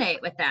not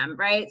resonate with them,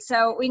 right?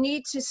 So we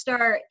need to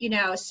start,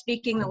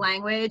 speaking the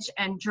language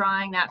and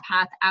drawing that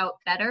path out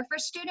better for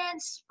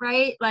students,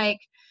 right? Like,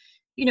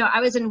 I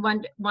was in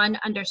one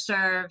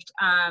underserved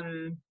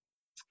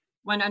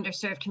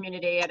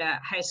community at a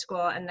high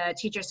school, and the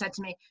teacher said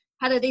to me,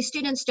 Heather, these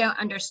students don't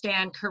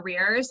understand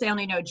careers, they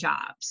only know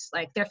jobs.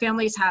 Like their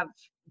families have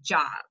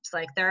jobs,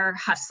 like they're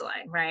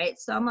hustling, right?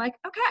 So I'm like,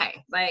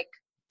 okay, like,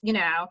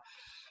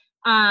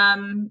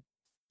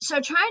 so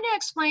trying to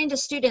explain to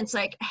students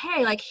like,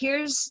 hey, like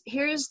here's,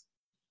 there's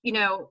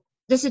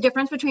a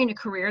difference between a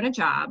career and a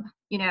job,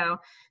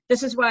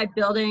 this is why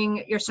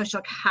building your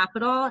social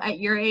capital at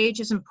your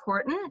age is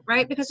important,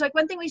 right? Because like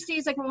one thing we see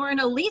is like when we're in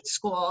elite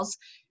schools,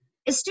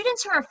 is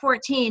students who are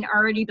 14 are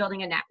already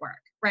building a network,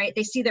 right?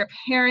 They see their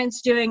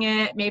parents doing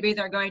it. Maybe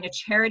they're going to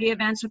charity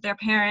events with their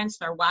parents.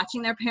 They're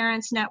watching their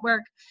parents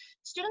network.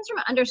 Students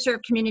from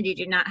underserved community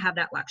do not have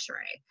that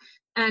luxury.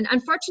 And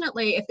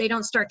unfortunately, if they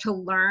don't start to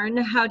learn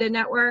how to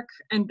network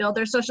and build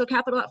their social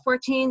capital at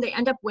 14, they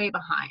end up way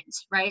behind,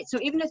 right? So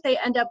even if they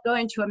end up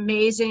going to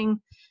amazing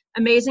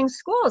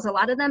schools, a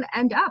lot of them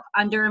end up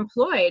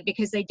underemployed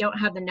because they don't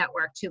have the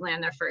network to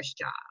land their first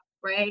job,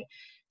 right?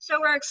 So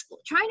we're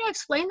trying to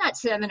explain that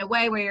to them in a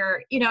way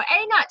where you're,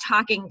 not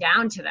talking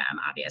down to them,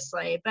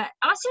 obviously, but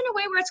also in a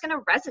way where it's going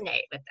to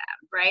resonate with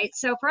them, right?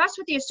 So for us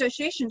with the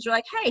associations, we're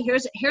like, hey,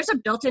 here's a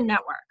built-in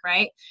network,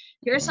 right?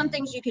 Here's some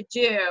things you could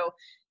do,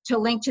 to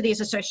link to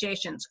these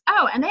associations.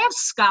 Oh, and they have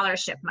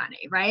scholarship money,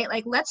 right?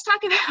 Like, let's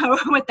talk about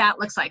what that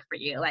looks like for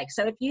you. Like,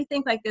 so if you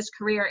think like this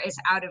career is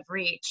out of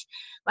reach,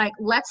 like,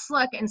 let's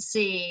look and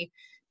see,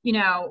 you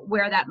know,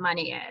 where that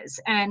money is.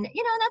 And,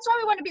 you know, that's why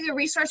we want to be the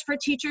resource for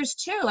teachers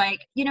too. Like,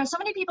 you know, so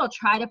many people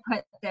try to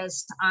put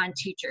this on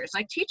teachers.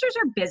 Like, teachers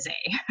are busy,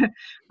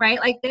 right?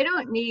 Like, they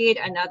don't need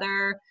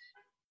another,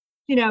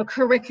 you know,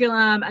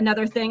 curriculum,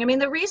 another thing. I mean,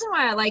 the reason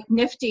why I like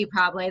Nifty,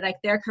 probably like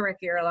their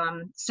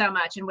curriculum so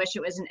much and wish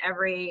it was in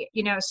every,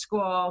 you know,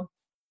 school,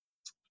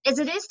 is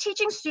it is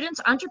teaching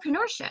students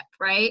entrepreneurship,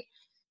 right?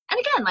 And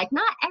again, like,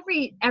 not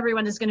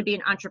everyone is going to be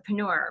an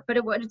entrepreneur,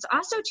 but what it's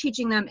also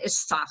teaching them is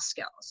soft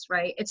skills,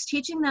 right? It's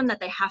teaching them that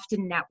they have to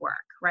network,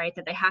 right?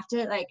 That they have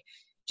to like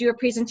do a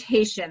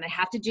presentation, they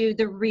have to do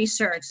the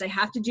research, they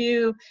have to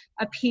do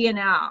a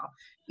P&L.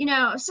 You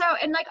know, so,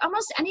 and like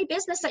almost any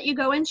business that you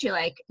go into,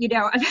 like, you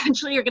know,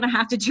 eventually you're going to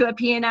have to do a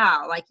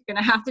P&L, like, you're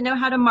going to have to know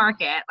how to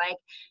market, like,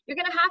 you're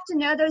going to have to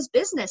know those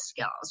business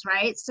skills,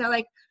 right? So,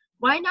 like,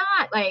 why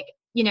not, like,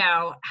 you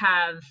know,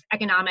 have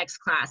economics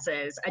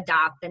classes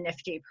adopt the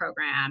Nifty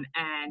program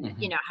and,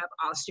 you know, have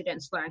all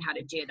students learn how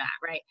to do that,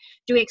 right?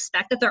 Do we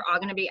expect that they're all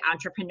going to be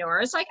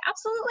entrepreneurs? Like,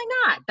 absolutely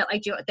not. But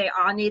like, do they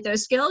all need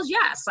those skills?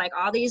 Yes. Like,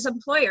 all these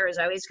employers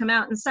always come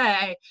out and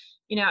say,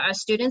 you know,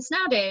 students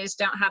nowadays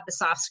don't have the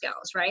soft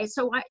skills, right?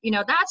 So what, you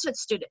know, that's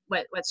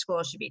what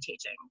schools should be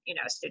teaching, you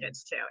know,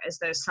 students too, is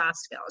those soft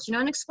skills, you know,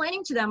 and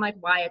explaining to them like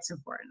why it's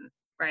important,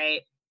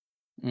 right?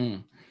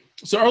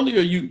 So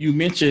earlier you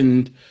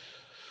mentioned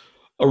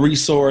a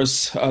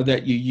resource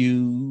that you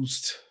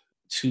used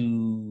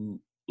to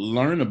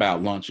learn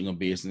about launching a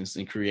business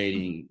and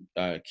creating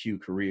Q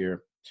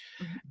Career.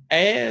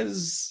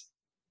 As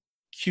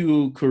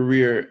Q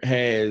Career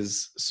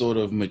has sort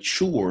of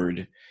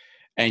matured,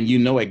 and you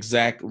know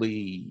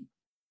exactly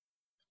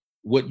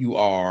what you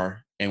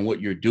are and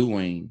what you're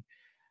doing,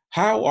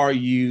 how are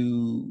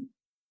you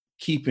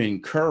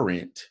keeping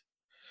current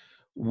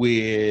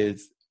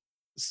with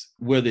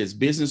whether it's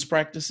business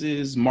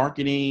practices,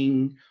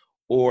 marketing,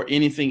 or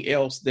anything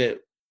else that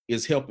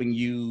is helping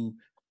you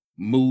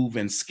move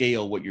and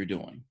scale what you're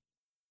doing?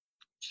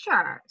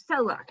 Sure.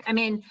 So look, I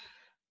mean,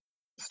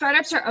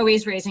 startups are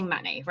always raising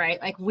money, right?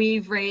 Like,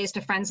 we've raised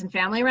a friends and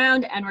family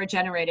round and we're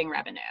generating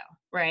revenue,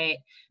 right?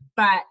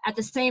 But at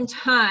the same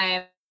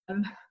time,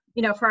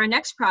 you know, for our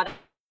next product,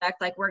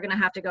 like, we're going to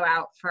have to go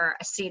out for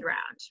a seed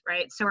round,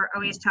 right? So we're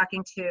always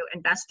talking to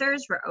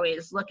investors. We're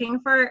always looking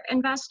for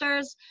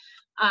investors.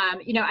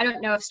 You know, I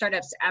don't know if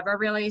startups ever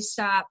really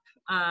stop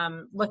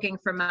looking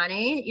for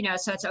money, you know,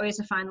 so it's always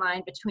a fine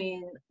line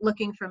between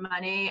looking for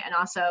money and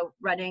also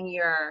running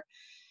your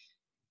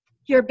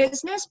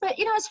business. But,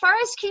 you know, as far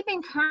as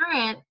keeping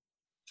current,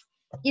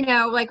 you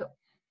know, like,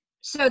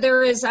 so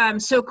there is,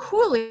 so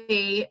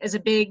Cooley is a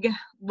big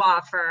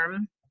law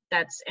firm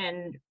that's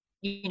in,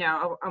 you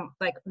know,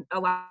 like a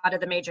lot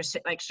of the major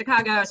cities, like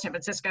Chicago, San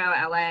Francisco,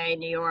 LA,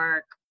 New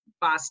York,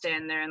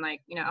 Boston. They're in,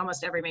 like, you know,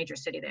 almost every major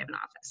city they have an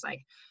office.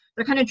 Like,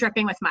 they're kind of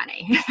dripping with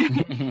money.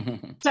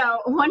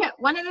 So one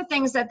of the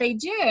things that they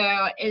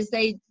do is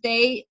they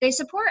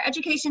support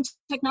education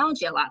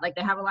technology a lot. Like,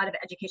 they have a lot of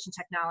education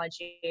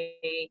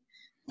technology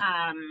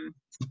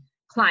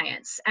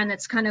clients, and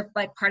it's kind of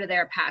like part of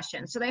their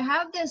passion. So they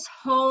have this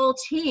whole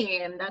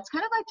team that's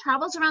kind of like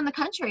travels around the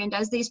country and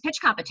does these pitch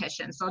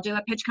competitions. They'll do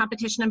a pitch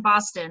competition in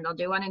Boston, they'll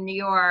do one in New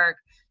York,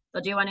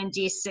 they'll do one in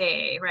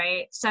DC,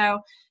 right? So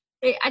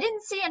I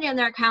didn't see any on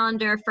their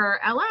calendar for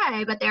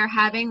LA, but they're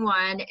having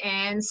one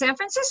in San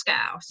Francisco.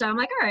 So I'm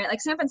like, all right,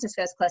 like, San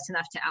Francisco is close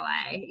enough to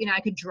LA. You know,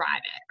 I could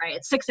drive it, right?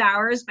 It's 6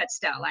 hours, but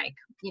still, like,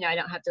 you know, I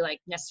don't have to like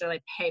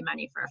necessarily pay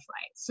money for a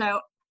flight. So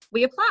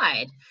we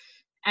applied.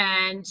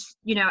 And,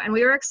 you know, and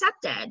we were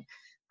accepted.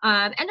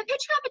 And the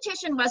pitch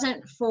competition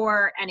wasn't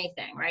for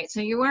anything, right? So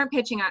you weren't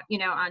pitching up, you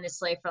know,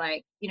 honestly, for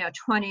like, you know,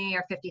 $20,000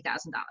 or $50,000,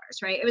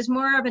 right? It was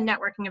more of a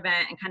networking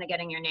event and kind of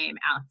getting your name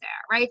out there,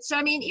 right? So,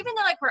 I mean, even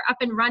though like we're up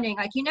and running,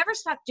 like, you never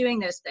stop doing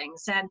those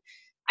things. And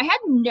I had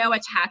no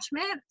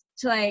attachment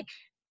to like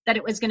that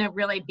it was going to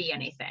really be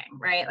anything,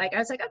 right? Like, I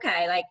was like,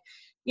 okay, like,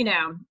 you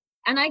know,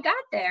 and I got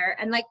there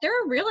and like, there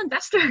were real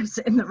investors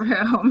in the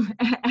room.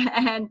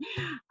 And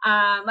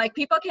like,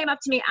 people came up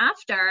to me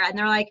after and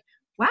they're like,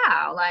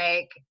 wow,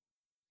 like,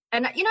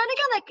 and, you know, and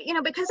again, like, you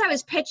know, because I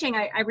was pitching,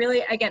 I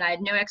really, again, I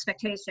had no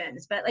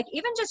expectations, but like,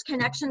 even just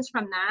connections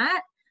from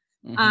that,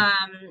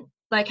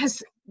 like,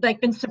 has like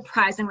been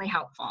surprisingly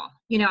helpful,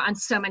 you know, on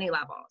so many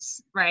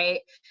levels, right?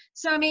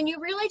 So, I mean, you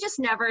really just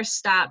never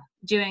stop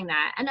doing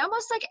that. And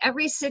almost like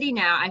every city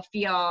now, I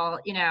feel,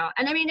 you know,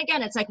 and I mean,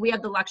 again, it's like we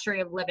have the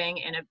luxury of living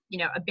in a, you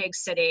know, a big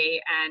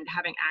city and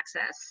having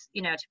access,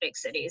 you know, to big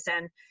cities.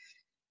 And,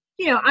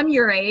 I'm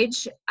your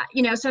age,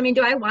 so I mean,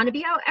 do I want to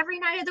be out every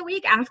night of the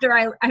week after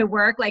I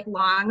work like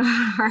long,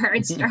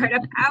 hard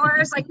startup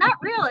hours? Like, not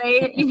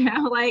really,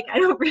 like I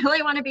don't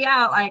really want to be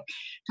out like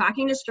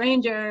talking to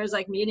strangers,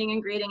 like meeting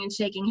and greeting and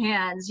shaking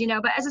hands,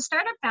 but as a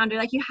startup founder,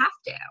 like you have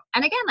to.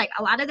 And again, like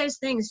a lot of those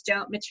things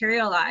don't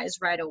materialize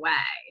right away.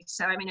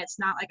 So, I mean, it's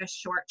not like a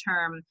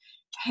short-term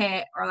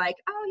hit or like,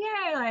 oh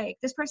yeah, like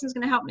this person's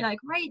going to help me like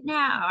right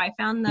now. I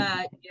found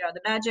the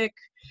the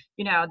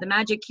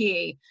magic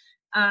key.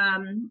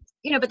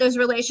 But those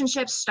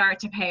relationships start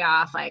to pay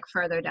off like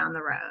further down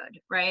the road,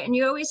 right? And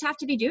you always have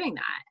to be doing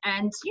that.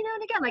 And,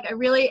 and again, like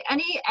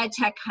any ed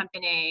tech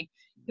company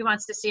who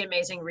wants to see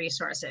amazing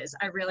resources,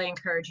 I really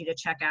encourage you to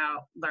check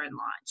out Learn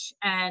Launch.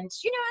 And,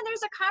 and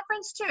there's a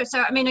conference too.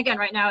 So, I mean, again,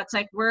 right now it's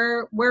like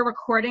we're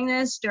recording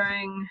this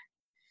during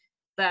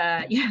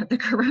the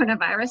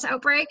coronavirus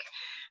outbreak.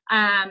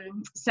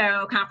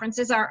 So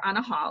conferences are on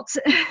a halt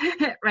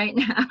right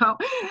now.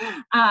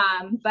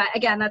 But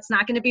again, that's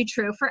not going to be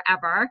true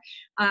forever.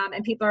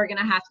 And people are going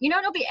to have,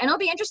 it'll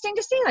be interesting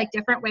to see like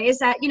different ways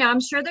that,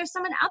 I'm sure there's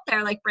someone out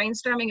there like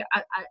brainstorming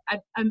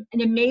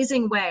an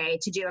amazing way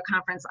to do a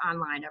conference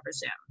online over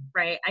Zoom,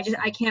 right?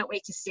 I can't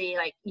wait to see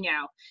like,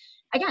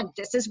 again,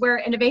 this is where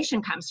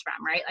innovation comes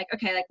from, right? Like,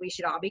 okay, like we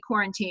should all be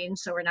quarantined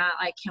so we're not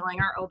like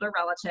killing our older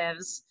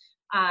relatives.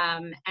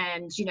 And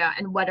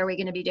what are we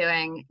going to be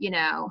doing,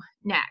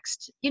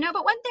 next,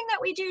 but one thing that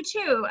we do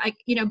too, like,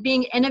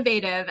 being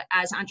innovative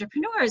as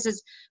entrepreneurs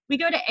is we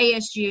go to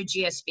ASU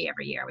GSV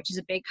every year, which is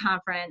a big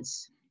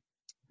conference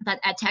that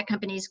ed tech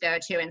companies go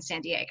to in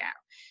San Diego.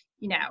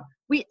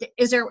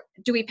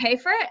 Do we pay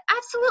for it?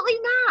 Absolutely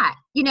not.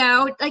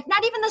 Like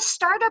not even the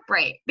startup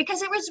rate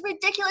because it was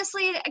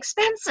ridiculously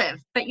expensive.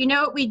 But you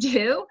know what we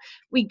do?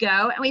 We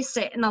go and we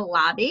sit in the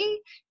lobby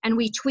and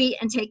we tweet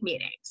and take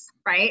meetings,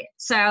 right?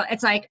 So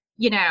it's like,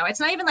 it's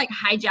not even like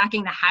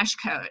hijacking the hash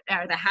code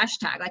or the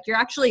hashtag, like you're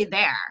actually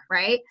there,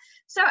 right?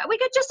 So we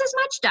get just as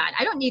much done.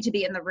 I don't need to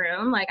be in the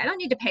room. Like I don't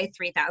need to pay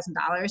 $3,000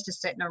 to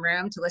sit in a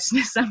room to listen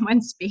to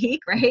someone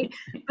speak, right?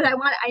 But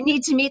I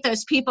need to meet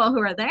those people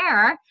who are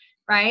there.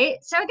 Right.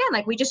 So again,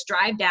 like we just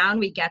drive down,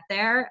 we get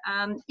there.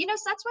 So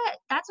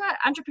that's what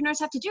entrepreneurs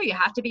have to do. You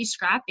have to be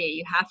scrappy.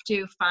 You have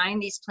to find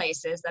these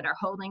places that are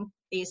holding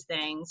these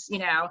things,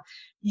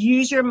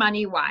 use your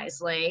money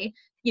wisely,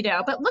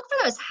 but look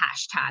for those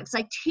hashtags.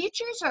 Like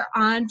teachers are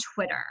on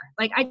Twitter.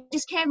 Like I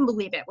just can't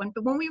believe it.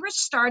 When we were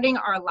starting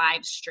our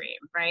live stream,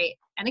 right?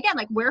 And again,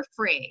 like we're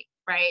free,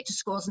 right, to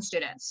schools and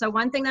students. So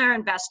one thing that our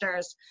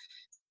investors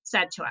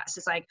said to us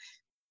is like,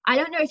 I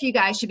don't know if you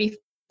guys should be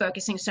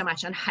focusing so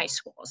much on high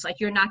schools. Like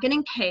you're not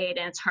getting paid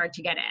and it's hard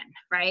to get in,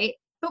 right?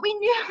 But we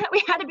knew that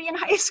we had to be in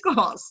high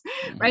schools,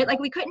 right? Like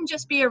we couldn't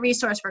just be a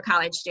resource for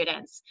college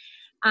students.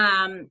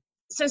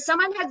 So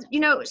someone had,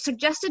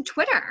 suggested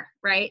Twitter,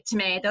 right, to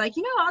me. They're like,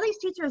 all these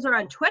teachers are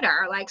on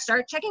Twitter, like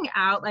start checking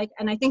out, like,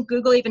 and I think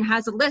Google even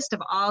has a list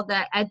of all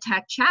the ed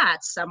tech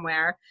chats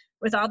somewhere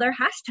with all their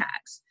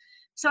hashtags.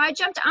 So I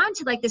jumped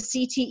onto like the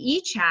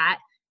CTE chat,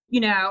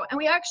 and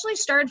we actually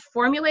started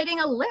formulating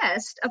a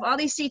list of all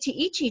these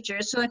CTE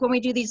teachers. So like when we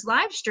do these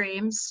live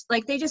streams,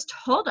 like they just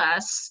told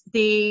us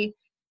the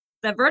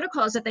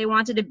verticals that they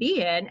wanted to be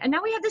in. And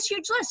now we have this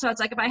huge list. So it's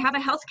like, if I have a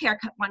healthcare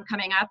one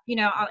coming up,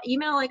 I'll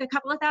email like a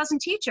couple of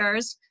thousand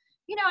teachers,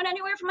 and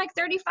anywhere from like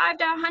 35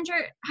 to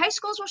 100 high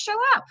schools will show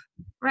up.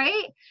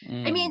 Right.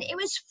 I mean, it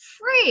was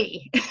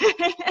free,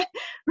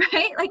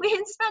 right? Like we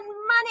didn't spend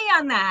money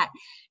on that.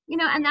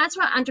 And that's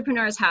what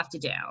entrepreneurs have to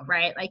do,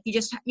 right? Like you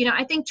just,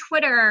 I think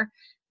Twitter,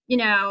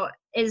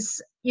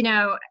 is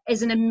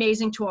an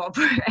amazing tool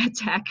for ed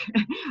tech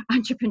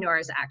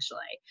entrepreneurs actually,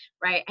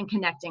 right? And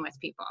connecting with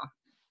people.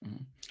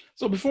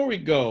 So before we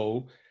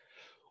go,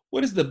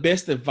 what is the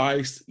best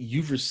advice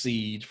you've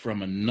received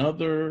from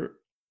another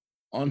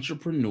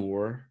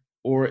entrepreneur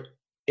or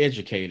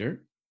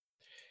educator?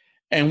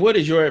 And what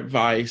is your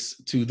advice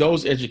to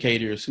those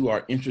educators who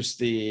are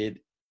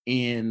interested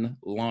in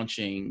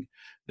launching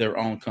their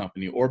own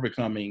company or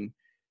becoming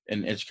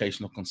an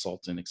educational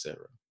consultant, et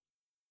cetera?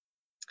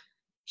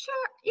 Sure.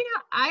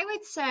 I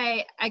would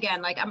say,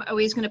 again, like I'm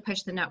always going to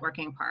push the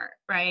networking part,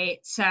 right?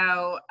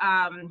 So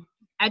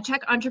ed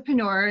tech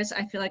entrepreneurs,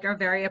 I feel like are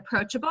very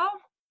approachable.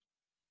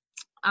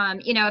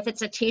 If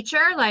it's a teacher,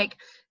 like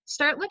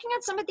start looking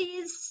at some of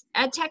these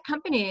ed tech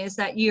companies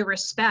that you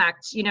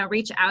respect,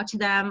 reach out to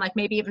them, like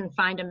maybe even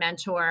find a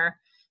mentor,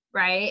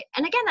 right?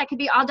 And again, that could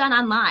be all done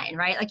online,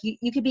 right? Like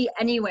you could be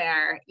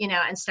anywhere,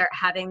 and start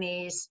having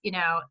these,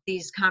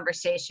 these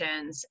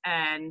conversations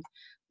and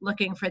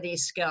looking for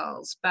these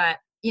skills. But,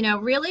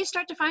 really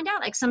start to find out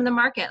like some of the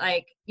market,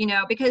 like,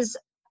 because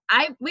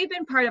we've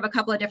been part of a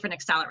couple of different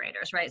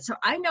accelerators, right? So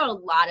I know a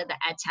lot of the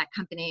ed tech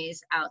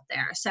companies out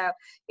there. So,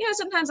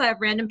 sometimes I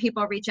have random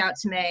people reach out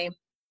to me,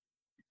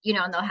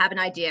 and they'll have an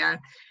idea. And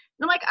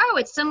I'm like, oh,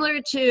 it's similar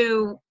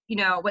to,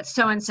 what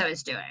so-and-so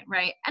is doing,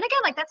 right? And again,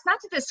 like, that's not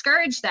to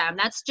discourage them.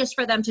 That's just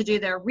for them to do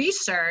their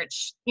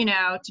research,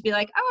 to be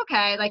like, oh,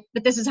 okay, like,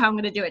 but this is how I'm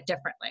going to do it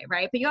differently,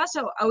 right? But you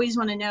also always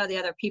want to know the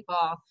other people,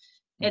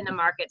 in the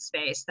market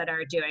space that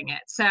are doing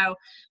it. So,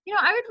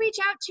 I would reach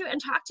out to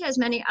and talk to as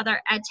many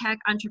other ed tech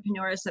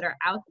entrepreneurs that are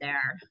out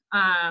there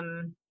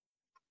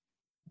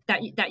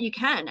that you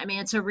can. I mean,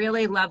 it's a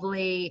really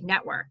lovely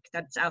network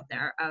that's out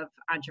there of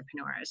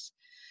entrepreneurs.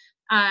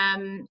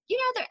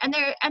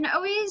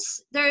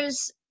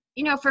 There's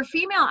for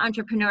female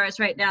entrepreneurs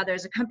right now,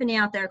 there's a company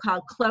out there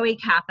called Chloe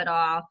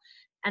Capital,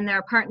 and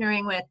they're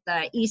partnering with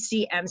the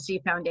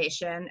ECMC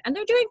Foundation, and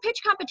they're doing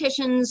pitch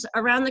competitions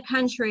around the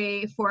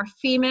country for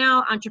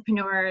female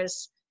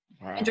entrepreneurs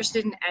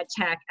interested in ed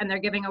tech, and they're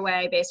giving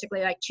away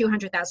basically like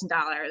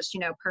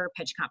 $200,000, per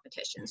pitch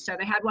competition. So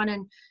they had one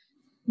in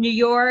New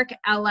York,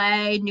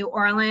 LA, New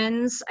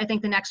Orleans. I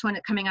think the next one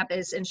coming up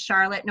is in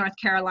Charlotte, North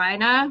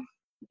Carolina.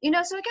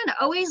 So again,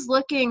 always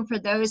looking for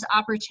those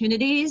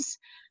opportunities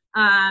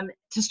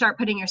to start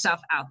putting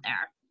yourself out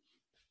there.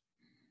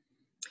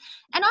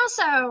 And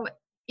also,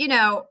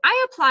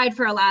 I applied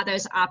for a lot of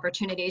those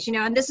opportunities,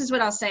 and this is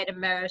what I'll say to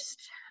most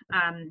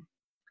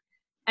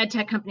ed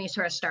tech companies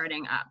who are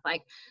starting up.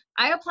 Like,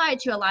 I applied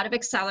to a lot of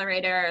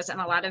accelerators and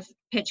a lot of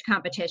pitch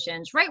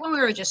competitions right when we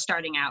were just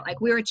starting out.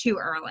 Like, we were too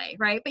early,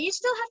 right? But you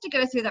still have to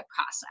go through the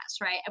process,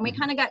 right? And we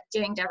kind of got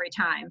dinged every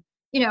time,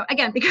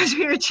 again, because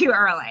we were too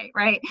early,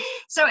 right?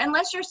 So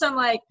unless you're some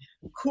like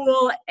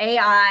cool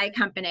AI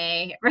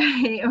company,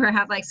 right, or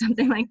have like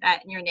something like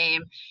that in your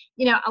name,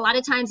 a lot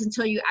of times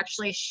until you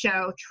actually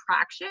show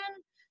traction,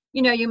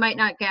 you might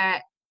not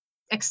get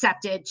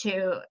accepted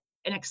to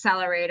an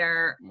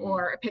accelerator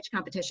or a pitch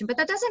competition. But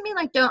that doesn't mean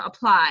like don't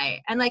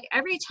apply. And like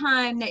every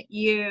time that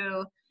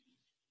you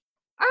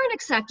aren't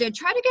accepted,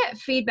 try to get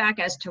feedback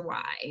as to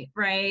why,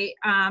 right?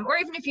 Or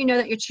even if you know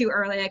that you're too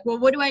early, like, well,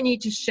 what do I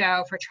need to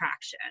show for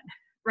traction?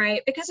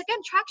 Right? Because again,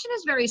 traction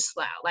is very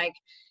slow. Like,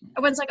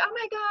 everyone's like, oh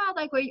my God,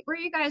 like where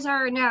you guys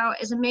are now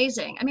is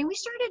amazing. I mean, we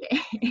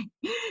started,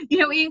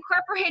 we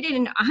incorporated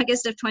in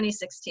August of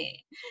 2016.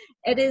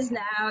 It is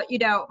now,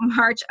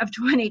 March of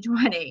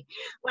 2020.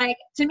 Like,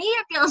 to me,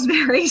 it feels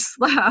very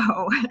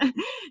slow,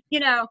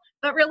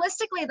 but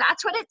realistically,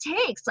 that's what it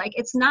takes. Like,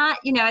 it's not,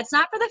 it's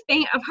not for the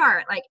faint of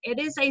heart. Like, it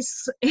is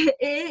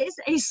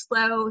a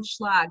slow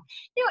slog.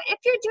 If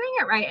you're doing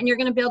it right and you're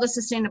going to build a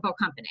sustainable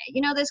company,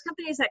 those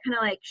companies that kind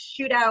of like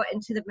shoot out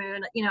into the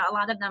moon, a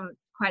lot of them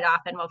quite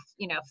often will,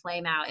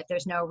 flame out if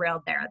there's no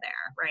real there,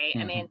 right?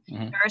 I mean,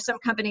 there are some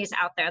companies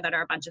out there that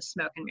are a bunch of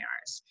smoke and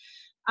mirrors.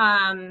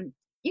 And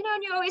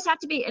you always have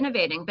to be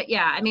innovating. But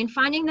yeah, I mean,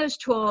 finding those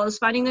tools,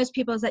 finding those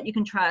people that you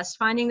can trust,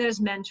 finding those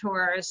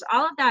mentors,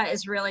 all of that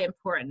is really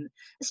important,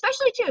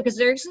 especially too, because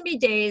there's going to be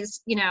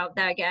days,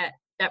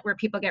 that where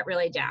people get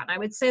really down. I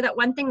would say that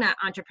one thing that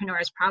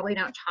entrepreneurs probably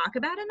don't talk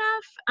about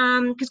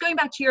enough, because going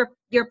back to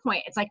your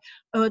point, it's like,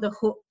 oh, the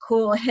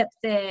cool hip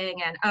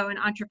thing, and oh, an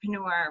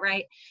entrepreneur,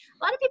 right?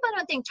 A lot of people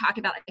don't talk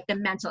about like the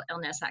mental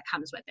illness that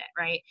comes with it,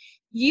 right?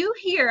 You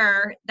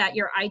hear that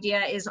your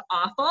idea is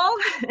awful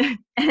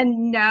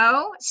and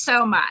know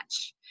so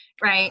much,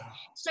 right?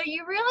 So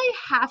you really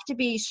have to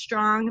be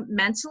strong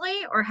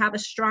mentally or have a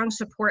strong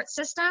support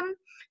system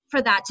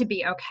for that to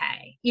be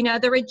okay.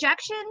 The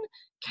rejection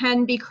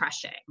can be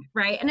crushing,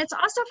 right? And it's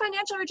also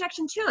financial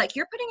rejection too. Like,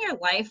 you're putting your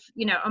life,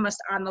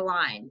 almost on the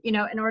line,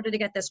 in order to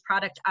get this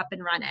product up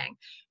and running,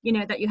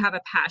 that you have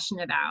a passion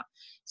about.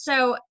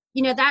 So,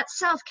 that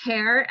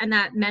self-care and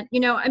that meant,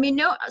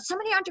 so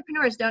many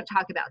entrepreneurs don't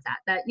talk about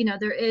that,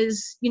 there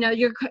is,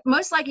 you're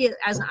most likely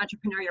as an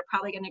entrepreneur, you're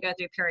probably going to go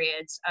through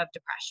periods of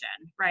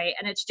depression, right?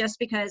 And it's just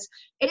because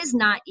it is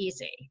not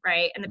easy,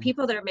 right? And the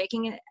people that are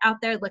making it out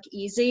there look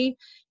easy,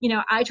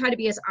 I try to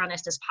be as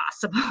honest as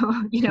possible,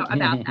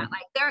 about that.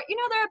 Like, there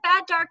are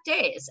bad, dark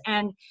days.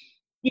 And,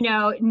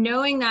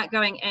 knowing that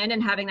going in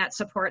and having that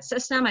support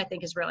system, I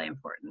think is really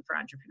important for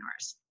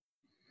entrepreneurs.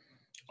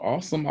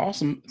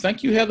 Awesome.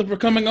 Thank you, Heather, for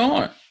coming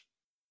on.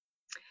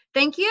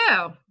 Thank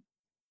you.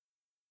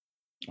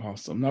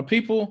 Awesome. Now,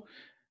 people,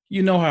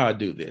 you know how I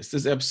do this.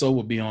 This episode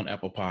will be on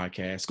Apple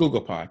Podcasts,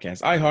 Google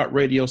Podcasts,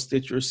 iHeartRadio,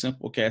 Stitcher,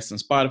 Simplecast,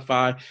 and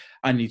Spotify.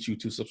 I need you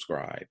to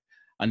subscribe.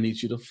 I need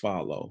you to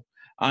follow.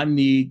 I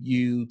need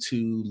you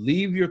to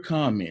leave your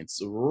comments,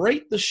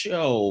 rate the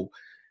show,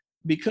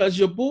 because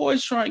your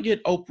boy's trying to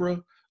get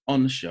Oprah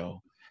on the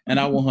show. And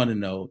I want her to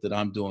know that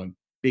I'm doing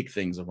big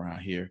things around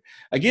here.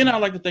 Again, I'd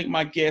like to thank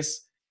my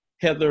guest,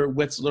 Heather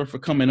Wetzler, for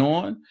coming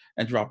on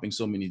and dropping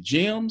so many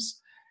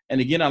gems. And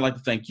again, I'd like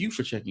to thank you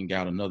for checking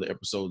out another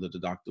episode of the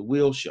Dr.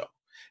 Will Show.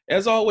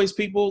 As always,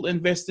 people,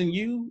 invest in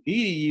you,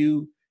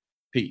 EDU,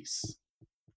 peace.